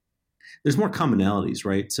 There's more commonalities,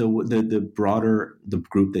 right? So the broader the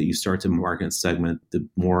group that you start to market and segment, the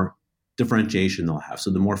more differentiation they'll have.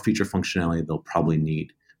 So the more feature functionality they'll probably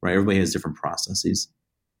need, right? Everybody has different processes.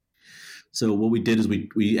 So what we did is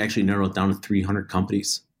we actually narrowed it down to 300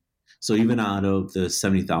 companies. So even out of the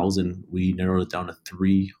 70,000, we narrowed it down to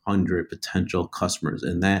 300 potential customers.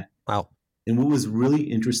 Wow. And what was really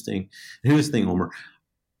interesting, and here's the thing, Omer,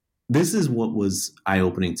 this is what was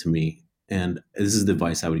eye-opening to me. And this is the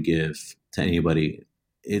advice I would give to anybody.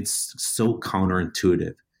 It's so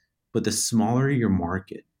counterintuitive. But the smaller your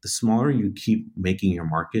market, the smaller you keep making your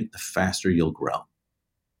market, the faster you'll grow.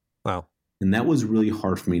 Wow. And that was really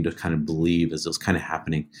hard for me to kind of believe as it was kind of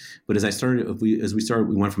happening. But as we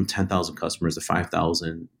went from 10,000 customers to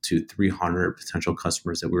 5,000 to 300 potential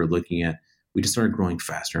customers that we were looking at. We just started growing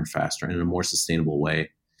faster and faster and in a more sustainable way.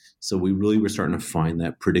 So we really were starting to find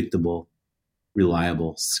that predictable,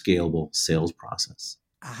 reliable, scalable sales process.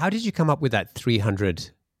 How did you come up with that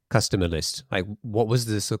 300 customer list? Like, what was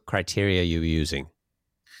the sort of criteria you were using?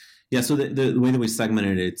 Yeah, so the way that we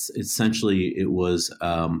segmented it, it was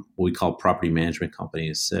what we call property management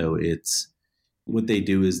companies. So it's what they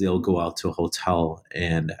do is they'll go out to a hotel,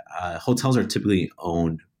 and hotels are typically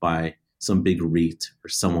owned by some big REIT or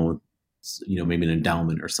someone, maybe an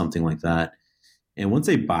endowment or something like that. And once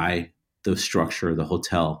they buy the structure of the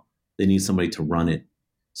hotel, they need somebody to run it.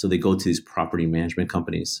 So they go to these property management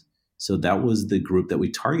companies. So that was the group that we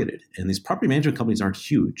targeted. And these property management companies aren't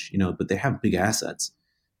huge, but they have big assets.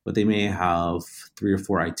 But they may have 3 or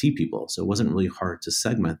 4 IT people. So it wasn't really hard to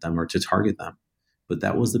segment them or to target them. But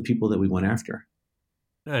that was the people that we went after.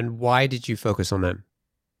 And why did you focus on them?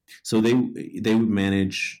 So they would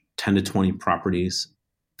manage 10 to 20 properties.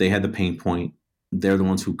 They had the pain point. They're the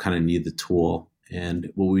ones who kind of need the tool.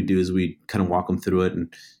 And what we do is we kind of walk them through it.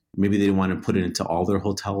 And maybe they didn't want to put it into all their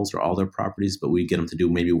hotels or all their properties, but we get them to do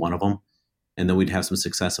maybe one of them. And then we'd have some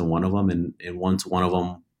success in one of them. And once one of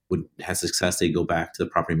them would have success, they go back to the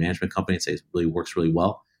property management company and say, it really works really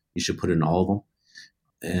well. You should put it in all of them.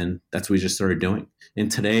 And that's what we just started doing.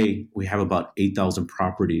 And today we have about 8,000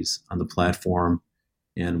 properties on the platform,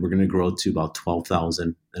 and we're going to grow to about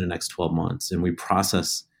 12,000 in the next 12 months. And we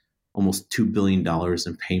process almost $2 billion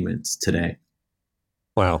in payments today.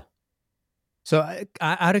 Wow. So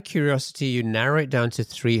out of curiosity, you narrow it down to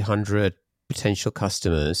 300 potential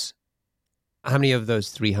customers. How many of those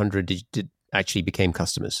 300 did actually became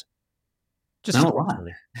customers? Just not a lot.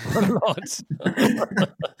 Not a lot.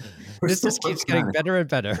 This just keeps getting better and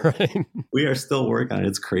better, right? We are still working on it.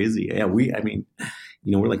 It's crazy. Yeah, we're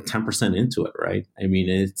like 10% into it, right? I mean,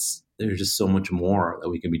 there's just so much more that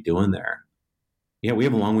we can be doing there. Yeah, we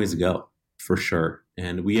have a long ways to go for sure.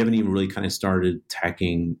 And we haven't even really kind of started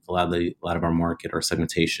attacking a lot of our market or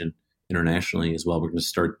segmentation internationally as well. We're going to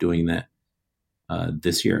start doing that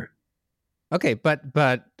this year. Okay, but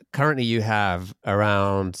currently you have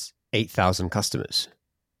around 8,000 customers,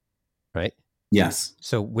 right? Yes.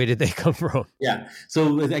 So where did they come from? Yeah.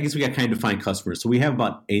 So I guess we got kind of defined customers. So we have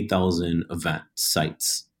about 8,000 event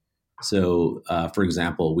sites. So for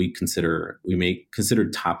example, we consider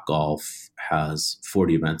Topgolf has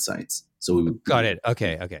 40 event sites. So we got it.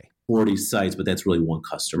 Okay. 40 sites, but that's really one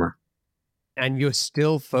customer. And you're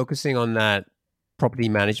still focusing on that property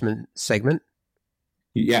management segment?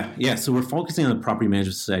 Yeah. So we're focusing on the property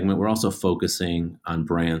management segment. We're also focusing on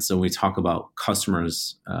brands. So when we talk about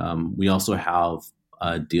customers, we also have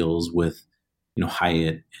deals with,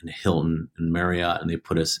 Hyatt and Hilton and Marriott, and they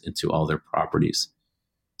put us into all their properties.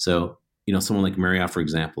 So, someone like Marriott, for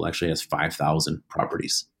example, actually has 5,000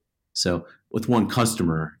 properties. So with one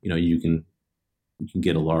customer, you can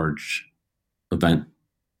get a large event,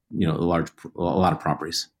 a lot of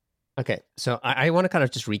properties. Okay, so I want to kind of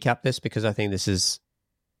just recap this because I think this is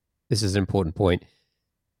an important point.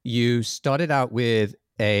 You started out with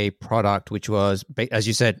a product which was, as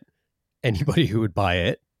you said, anybody who would buy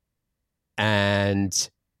it, and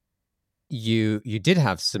you did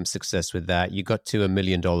have some success with that. You got to $1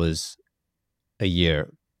 million a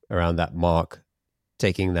year around that mark,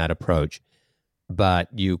 taking that approach, but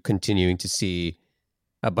you continuing to see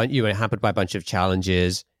you were hampered by a bunch of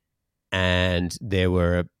challenges, and there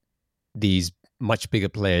were these much bigger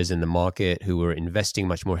players in the market who were investing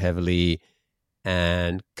much more heavily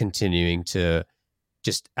and continuing to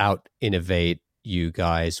just out innovate you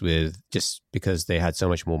guys with just because they had so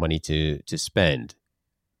much more money to spend.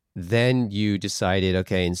 Then you decided,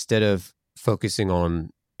 okay, instead of focusing on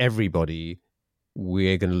everybody,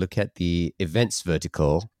 we're going to look at the events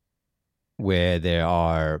vertical where there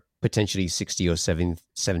are potentially 60 or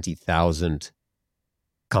 70,000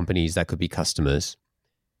 companies that could be customers.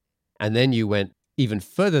 And then you went even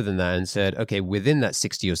further than that and said, okay, within that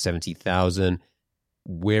 60 or 70,000,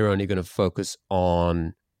 we're only going to focus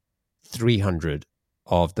on 300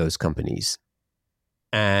 of those companies.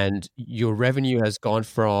 And your revenue has gone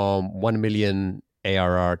from 1 million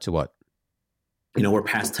ARR to what? We're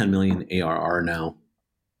past 10 million ARR now.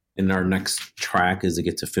 And our next track is to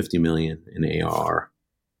get to 50 million in ARR.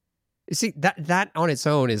 You see, that on its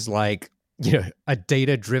own is like, a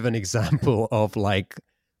data-driven example of like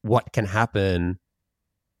what can happen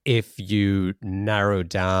if you narrow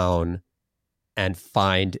down and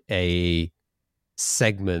find a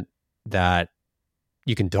segment that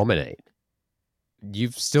you can dominate.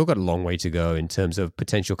 You've still got a long way to go in terms of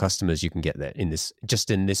potential customers you can get there in this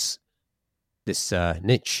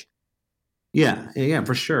niche. Yeah,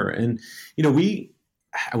 for sure. And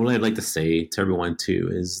what I'd like to say to everyone too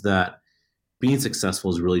is that being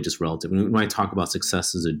successful is really just relative. And when I talk about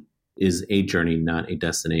success is a journey, not a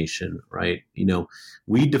destination, right?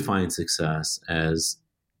 We define success as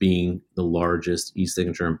being the largest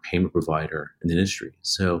e-signature and payment provider in the industry.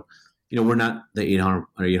 So, we're not the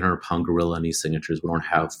 800 pound gorilla in e-signatures. We don't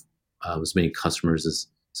have as many customers as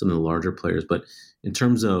some of the larger players. But in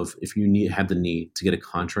terms of if you have the need to get a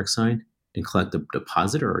contract signed and collect a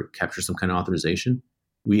deposit or capture some kind of authorization,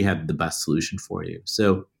 we have the best solution for you.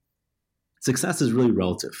 So success is really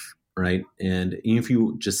relative, right? And even if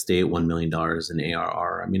you just stay at $1 million in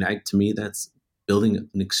ARR, to me, that's building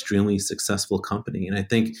an extremely successful company. And I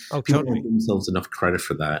think people don't give themselves enough credit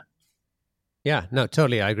for that. Yeah, no,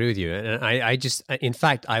 totally. I agree with you. And I just, in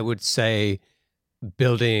fact, I would say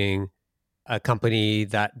building a company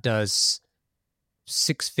that does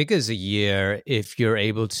 6 figures a year, if you're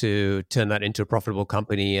able to turn that into a profitable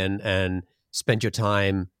company and spend your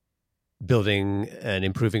time building and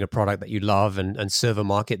improving a product that you love and serve a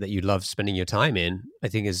market that you love spending your time in, I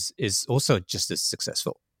think is also just as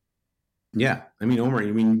successful. Yeah. Omar,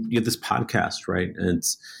 you have this podcast, right? And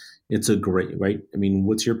it's a great, right?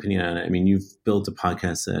 What's your opinion on it? You've built a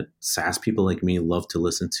podcast that SaaS people like me love to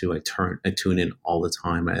listen to. I tune in all the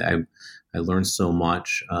time. I learn so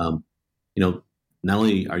much. Not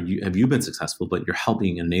only have you been successful, but you're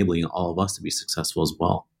helping, enabling all of us to be successful as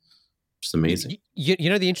well. It's amazing.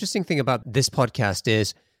 The interesting thing about this podcast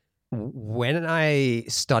is when I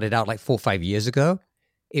started out like 4 or 5 years ago,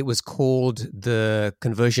 it was called the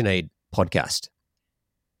Conversion Aid podcast.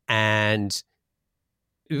 And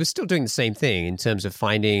it was still doing the same thing in terms of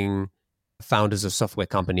finding founders of software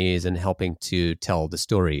companies and helping to tell the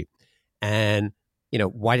story. And,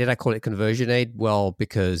 why did I call it Conversion Aid? Well,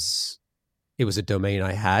 because it was a domain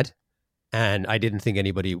I had, and I didn't think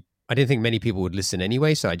many people would listen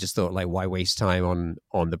anyway. So I just thought, like, why waste time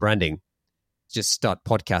on the branding? Just start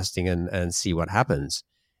podcasting and see what happens.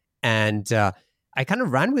 And I kind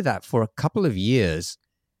of ran with that for a couple of years.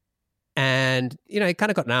 And, it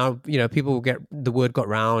kind of got now, the word got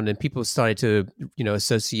round and people started to,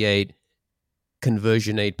 associate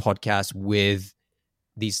Conversion Aid podcasts with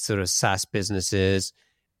these sort of SaaS businesses.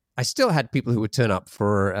 I still had people who would turn up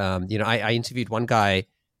for, I interviewed one guy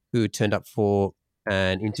who turned up for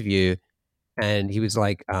an interview, and he was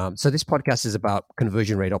like, so this podcast is about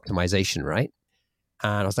conversion rate optimization, right?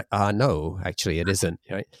 And I was like, no, actually it isn't,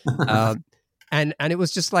 right? And it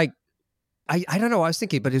was just like, I don't know what I was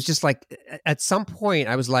thinking, but it was just like, at some point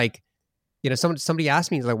I was like, somebody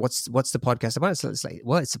asked me like, what's the podcast about? So it's like,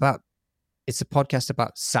 well, it's a podcast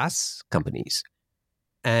about SaaS companies.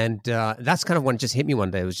 And that's kind of when it just hit me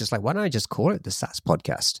one day. It was just like, why don't I just call it the SaaS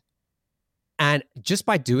podcast? And just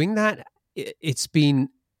by doing that, it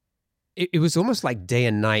was almost like day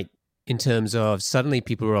and night in terms of suddenly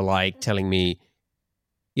people were like telling me,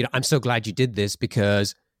 I'm so glad you did this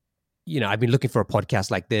because, I've been looking for a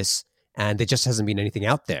podcast like this and there just hasn't been anything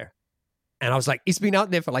out there. And I was like, it's been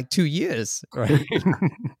out there for like 2 years, right?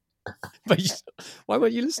 But why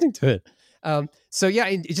weren't you listening to it? So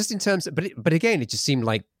yeah, just in terms of, but again, it just seemed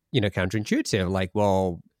like, counterintuitive. Like,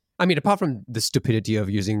 well, I mean, apart from the stupidity of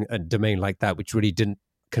using a domain like that, which really didn't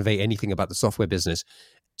convey anything about the software business,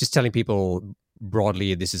 just telling people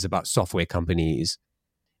broadly, this is about software companies,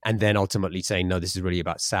 and then ultimately saying, no, this is really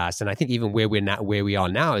about SaaS. And I think even where we are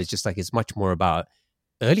now is just like, it's much more about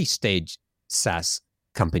early stage SaaS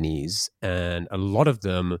companies. And a lot of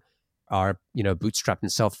them are, bootstrapped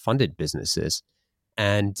and self-funded businesses.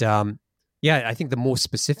 And I think the more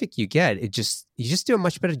specific you get, you just do a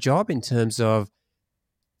much better job in terms of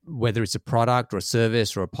whether it's a product or a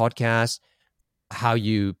service or a podcast, how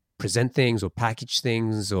you present things or package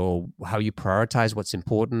things, or how you prioritize what's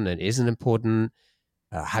important and isn't important,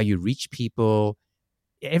 how you reach people.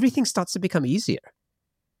 Everything starts to become easier.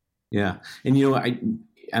 Yeah. And,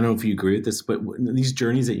 I don't know if you agree with this, but these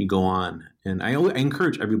journeys that you go on, and I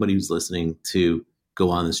encourage everybody who's listening to go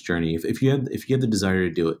on this journey. If you have the desire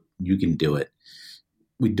to do it, you can do it.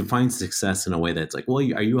 We define success in a way that's like, well,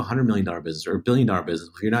 are you $100 million business or $1 billion business?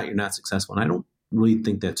 If you're not successful. And I don't really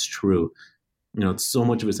think that's true. So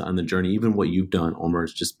much of it's on the journey. Even what you've done, Omer,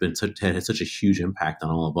 has just had such a huge impact on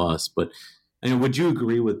all of us. But would you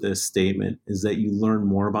agree with this statement? Is that you learn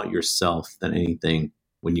more about yourself than anything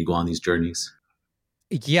when you go on these journeys?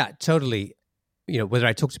 Yeah, totally. Whether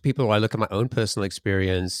I talk to people or I look at my own personal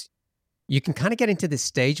experience, you can kind of get into this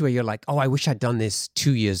stage where you're like, oh, I wish I'd done this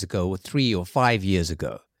 2 years ago or 3 or 5 years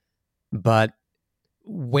ago. But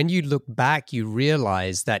when you look back, you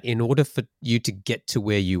realize that in order for you to get to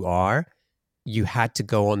where you are, you had to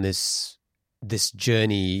go on this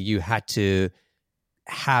journey. You had to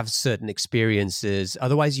have certain experiences.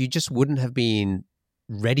 Otherwise, you just wouldn't have been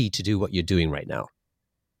ready to do what you're doing right now.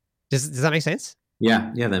 Does that make sense?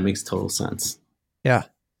 Yeah, that makes total sense. Yeah,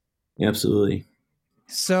 absolutely.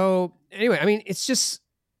 So anyway, I mean, it's just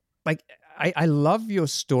like, I love your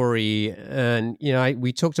story. And,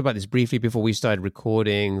 we talked about this briefly before we started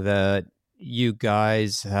recording, that you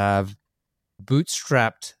guys have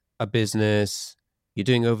bootstrapped a business. You're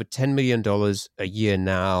doing over $10 million a year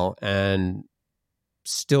now and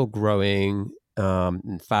still growing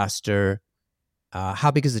and faster.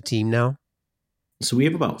 How big is the team now? So we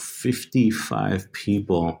have about 55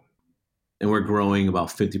 people, and we're growing about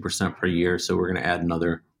 50% per year. So we're going to add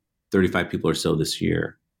another 35 people or so this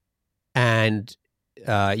year. And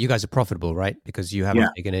you guys are profitable, right? Because you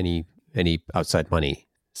haven't taken any outside money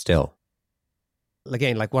still.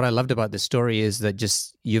 Again, like what I loved about this story is that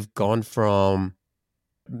just you've gone from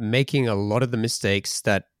making a lot of the mistakes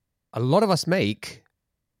that a lot of us make,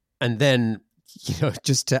 and then,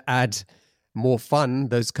 just to add more fun,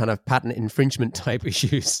 those kind of patent infringement type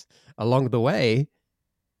issues along the way.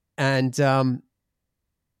 And,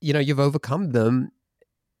 you've overcome them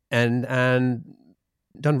and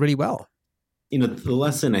done really well. The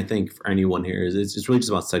lesson I think for anyone here is it's really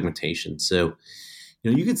just about segmentation. So,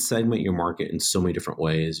 you can segment your market in so many different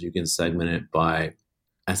ways. You can segment it by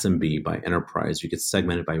SMB, by enterprise. You could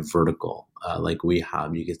segment it by vertical, like we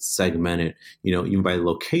have. You could segment it, even by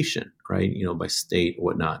location, right? By state,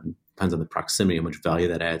 whatnot. It depends on the proximity, how much value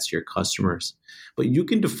that adds to your customers. But you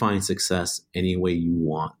can define success any way you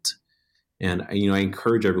want. And, I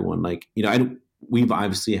encourage everyone, we've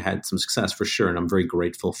obviously had some success for sure, and I'm very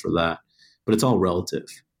grateful for that. But it's all relative.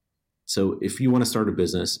 So if you want to start a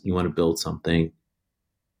business, you want to build something,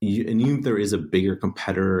 and even if there is a bigger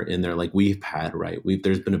competitor in there, like we've had, right?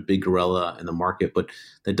 There's been a big gorilla in the market, but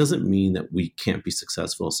that doesn't mean that we can't be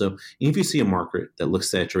successful. So if you see a market that looks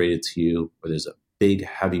saturated to you, or there's a big,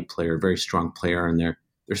 heavy player, very strong player in there,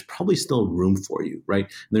 there's probably still room for you, right?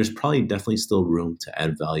 And there's probably definitely still room to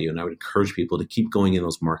add value. And I would encourage people to keep going in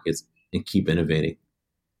those markets and keep innovating.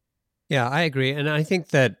 Yeah, I agree. And I think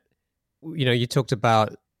that, you talked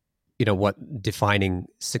about, what defining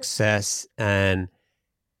success, and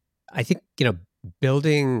I think,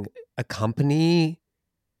 building a company,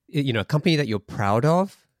 a company that you're proud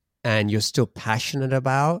of and you're still passionate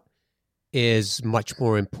about is much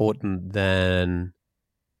more important than,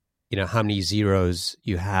 how many zeros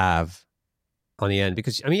you have on the end.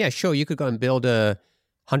 Because, sure, you could go and build a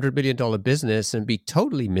 $100 million business and be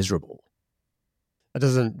totally miserable. That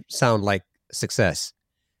doesn't sound like success.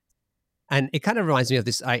 And it kind of reminds me of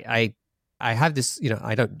this. I have this,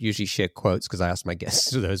 I don't usually share quotes because I ask my guests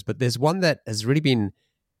to those, but there's one that has really been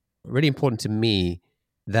really important to me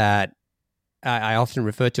that I often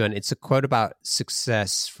refer to, and it's a quote about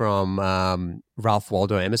success from Ralph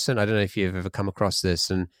Waldo Emerson. I don't know if you've ever come across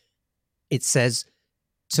this. And it says,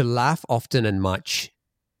 to laugh often and much,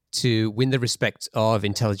 to win the respect of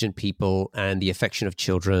intelligent people and the affection of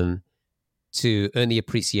children, to earn the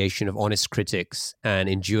appreciation of honest critics and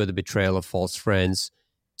endure the betrayal of false friends,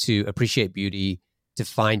 to appreciate beauty, to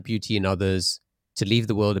find beauty in others, to leave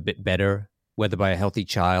the world a bit better, whether by a healthy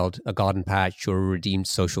child, a garden patch, or a redeemed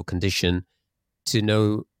social condition, to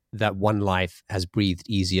know that one life has breathed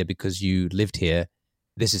easier because you lived here.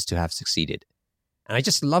 This is to have succeeded. And I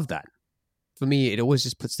just love that. For me, it always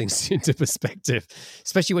just puts things into perspective,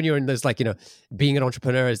 especially when you're in those, being an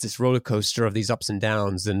entrepreneur is this roller coaster of these ups and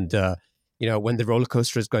downs. And, when the roller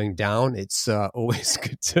coaster is going down, it's always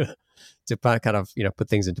good to kind of, put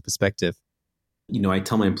things into perspective. I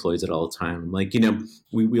tell my employees it all the time.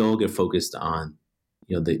 We all get focused on,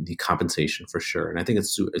 the compensation for sure. And I think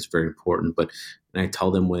it's very important. And I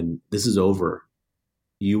tell them when this is over,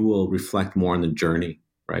 you will reflect more on the journey,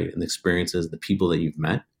 right? And the experiences, the people that you've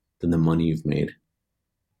met than the money you've made.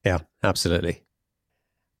 Yeah, absolutely.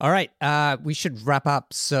 All right. We should wrap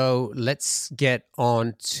up. So let's get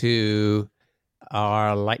on to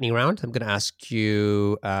our lightning round. I'm going to ask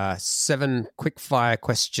you 7 quick fire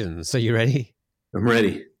questions. Are you ready? I'm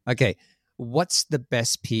ready. Okay. What's the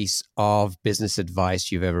best piece of business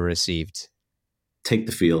advice you've ever received? Take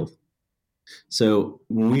the field. So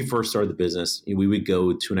when we first started the business, we would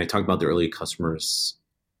go to, and I talked about the early customers,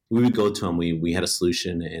 we would go to them. We had a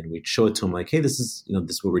solution and we'd show it to them like, hey, this is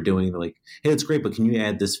what we're doing. They're like, hey, that's great, but can you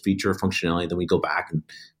add this feature or functionality? Then we go back and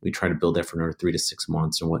we try to build that for another 3 to 6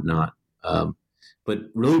 months or whatnot. But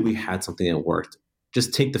really we had something that worked.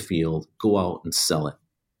 Just take the field, go out and sell it,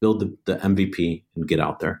 build the MVP and get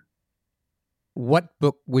out there. What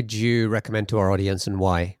book would you recommend to our audience and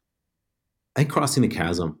why? I think Crossing the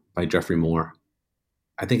Chasm by Jeffrey Moore.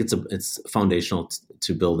 I think it's foundational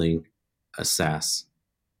to building a SaaS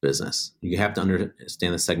business. You have to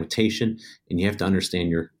understand the segmentation and you have to understand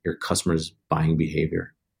your customer's buying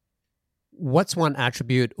behavior. What's one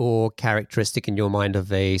attribute or characteristic in your mind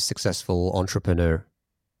of a successful entrepreneur?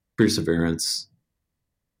 Perseverance.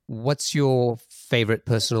 What's your favorite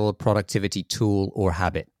personal productivity tool or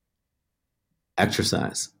habit?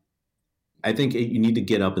 Exercise. I think you need to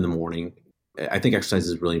get up in the morning. I think exercise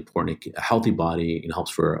is really important. A healthy body helps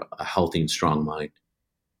for a healthy and strong mind.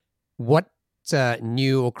 What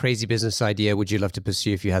new or crazy business idea would you love to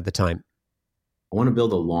pursue if you had the time? I want to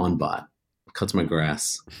build a lawn bot. It cuts my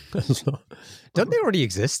grass. Don't they already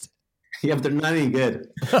exist? Yeah, but they're not any good.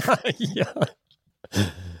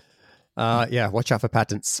 Yeah. Watch out for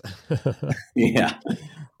patents. Yeah.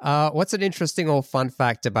 What's an interesting or fun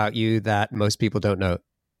fact about you that most people don't know?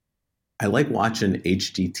 I like watching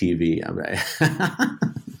HGTV.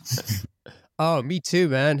 Oh, me too,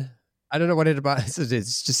 man. I don't know what it about.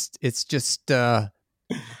 It's just a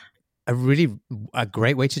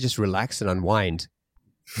great way to just relax and unwind.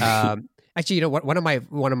 Actually, one of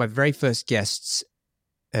my very first guests,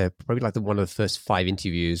 probably one of the first 5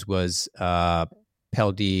 interviews was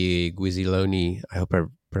Peldi Guizziloni. I hope I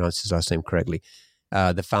pronounced his last name correctly.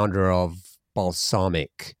 The founder of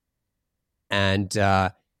Balsamiq,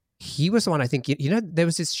 and he was the one. I think there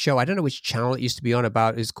was this show. I don't know which channel it used to be on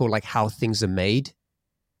about. It's called How Things Are Made.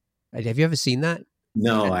 Have you ever seen that?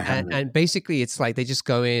 No, I haven't. And basically, it's they just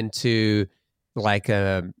go into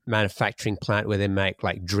a manufacturing plant where they make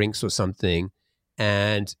drinks or something,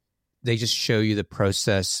 and they just show you the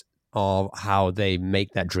process of how they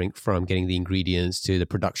make that drink, from getting the ingredients to the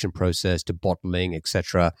production process to bottling,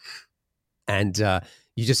 etc. And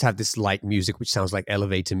you just have this light music, which sounds like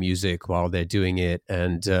elevator music while they're doing it,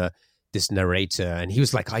 and this narrator. And he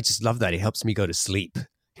was like, I just love that. It helps me go to sleep.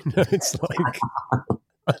 It's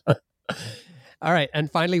All right.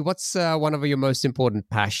 And finally, what's one of your most important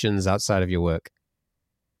passions outside of your work?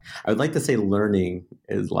 I would like to say learning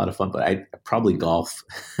is a lot of fun, but I probably golf.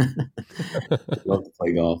 I love to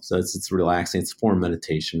play golf. So it's relaxing. It's a form of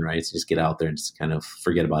meditation, right? So just get out there and just kind of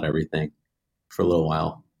forget about everything for a little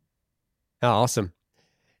while. Oh, awesome.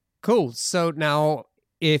 Cool. So now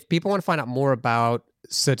if people want to find out more about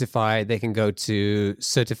Certify, they can go to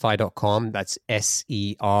certify.com. That's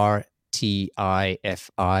SERTIFI.com.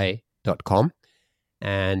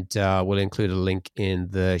 And we'll include a link in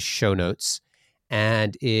the show notes.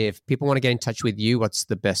 And if people want to get in touch with you, what's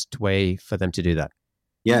the best way for them to do that?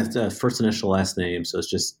 Yeah, it's first initial last name. So it's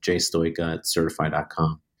just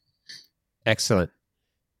jstojka@certify.com. Excellent.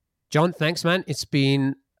 John, thanks, man. It's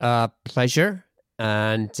been a pleasure.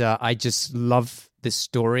 And I just love this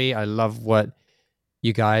story. I love what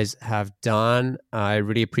you guys have done. I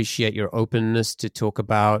really appreciate your openness to talk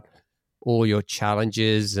about all your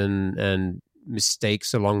challenges and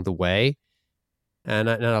mistakes along the way. And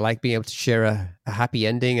I like being able to share a happy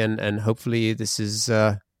ending. And hopefully this is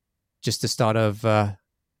just the start of a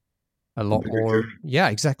lot more. Yeah,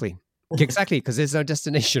 exactly. Exactly, because there's no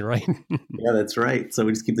destination, right? Yeah, that's right. So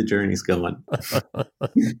we just keep the journeys going.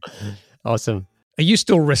 Awesome. Are you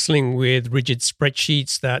still wrestling with rigid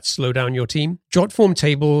spreadsheets that slow down your team? Jotform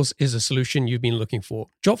Tables is a solution you've been looking for.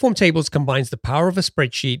 Jotform Tables combines the power of a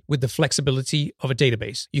spreadsheet with the flexibility of a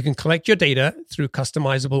database. You can collect your data through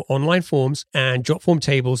customizable online forms, and Jotform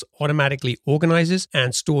Tables automatically organizes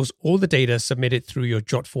and stores all the data submitted through your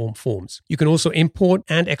Jotform forms. You can also import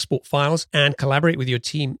and export files and collaborate with your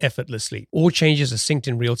team effortlessly. All changes are synced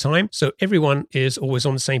in real time, so everyone is always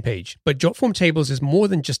on the same page. But Jotform Tables is more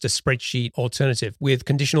than just a spreadsheet alternative. With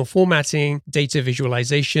conditional formatting, data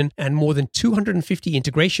visualization, and more than 250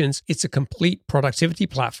 integrations, it's a complete productivity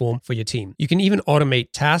platform for your team. You can even automate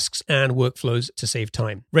tasks and workflows to save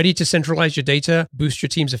time. Ready to centralize your data, boost your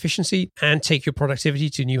team's efficiency, and take your productivity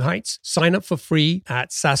to new heights? Sign up for free at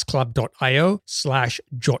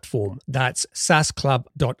saasclub.io/jotform. That's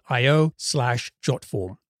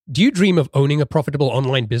saasclub.io/jotform. Do you dream of owning a profitable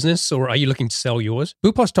online business, or are you looking to sell yours?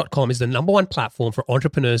 Boopos.com is the #1 platform for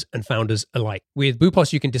entrepreneurs and founders alike. With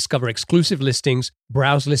Boopos, you can discover exclusive listings,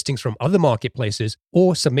 browse listings from other marketplaces,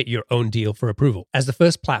 or submit your own deal for approval. As the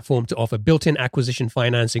first platform to offer built-in acquisition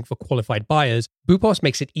financing for qualified buyers, Boopos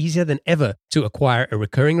makes it easier than ever to acquire a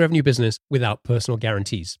recurring revenue business without personal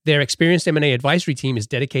guarantees. Their experienced M&A advisory team is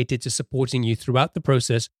dedicated to supporting you throughout the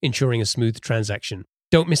process, ensuring a smooth transaction.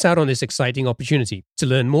 Don't miss out on this exciting opportunity. To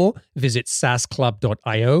learn more, visit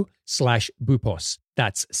saasclub.io/boopos.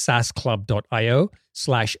 That's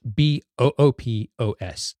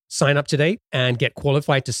saasclub.io/BOOPOS. Sign up today and get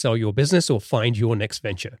qualified to sell your business or find your next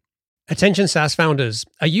venture. Attention SaaS founders,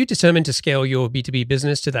 are you determined to scale your B2B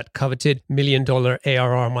business to that coveted $1 million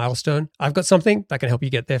ARR milestone? I've got something that can help you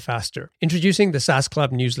get there faster. Introducing the SaaS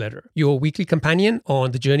Club newsletter, your weekly companion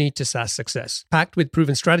on the journey to SaaS success. Packed with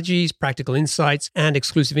proven strategies, practical insights, and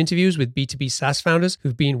exclusive interviews with B2B SaaS founders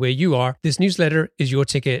who've been where you are, this newsletter is your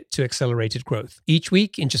ticket to accelerated growth. Each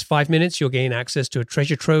week, in just 5 minutes, you'll gain access to a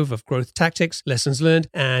treasure trove of growth tactics, lessons learned,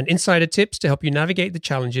 and insider tips to help you navigate the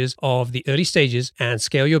challenges of the early stages and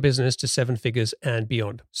scale your business to 7 figures and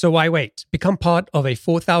beyond. So why wait? Become part of a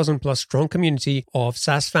 4,000 plus strong community of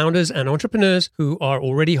SaaS founders and entrepreneurs who are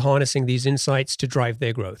already harnessing these insights to drive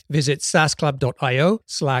their growth. Visit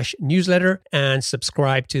saasclub.io/newsletter and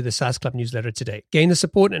subscribe to the SaaS Club newsletter today. Gain the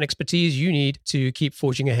support and expertise you need to keep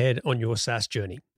forging ahead on your SaaS journey.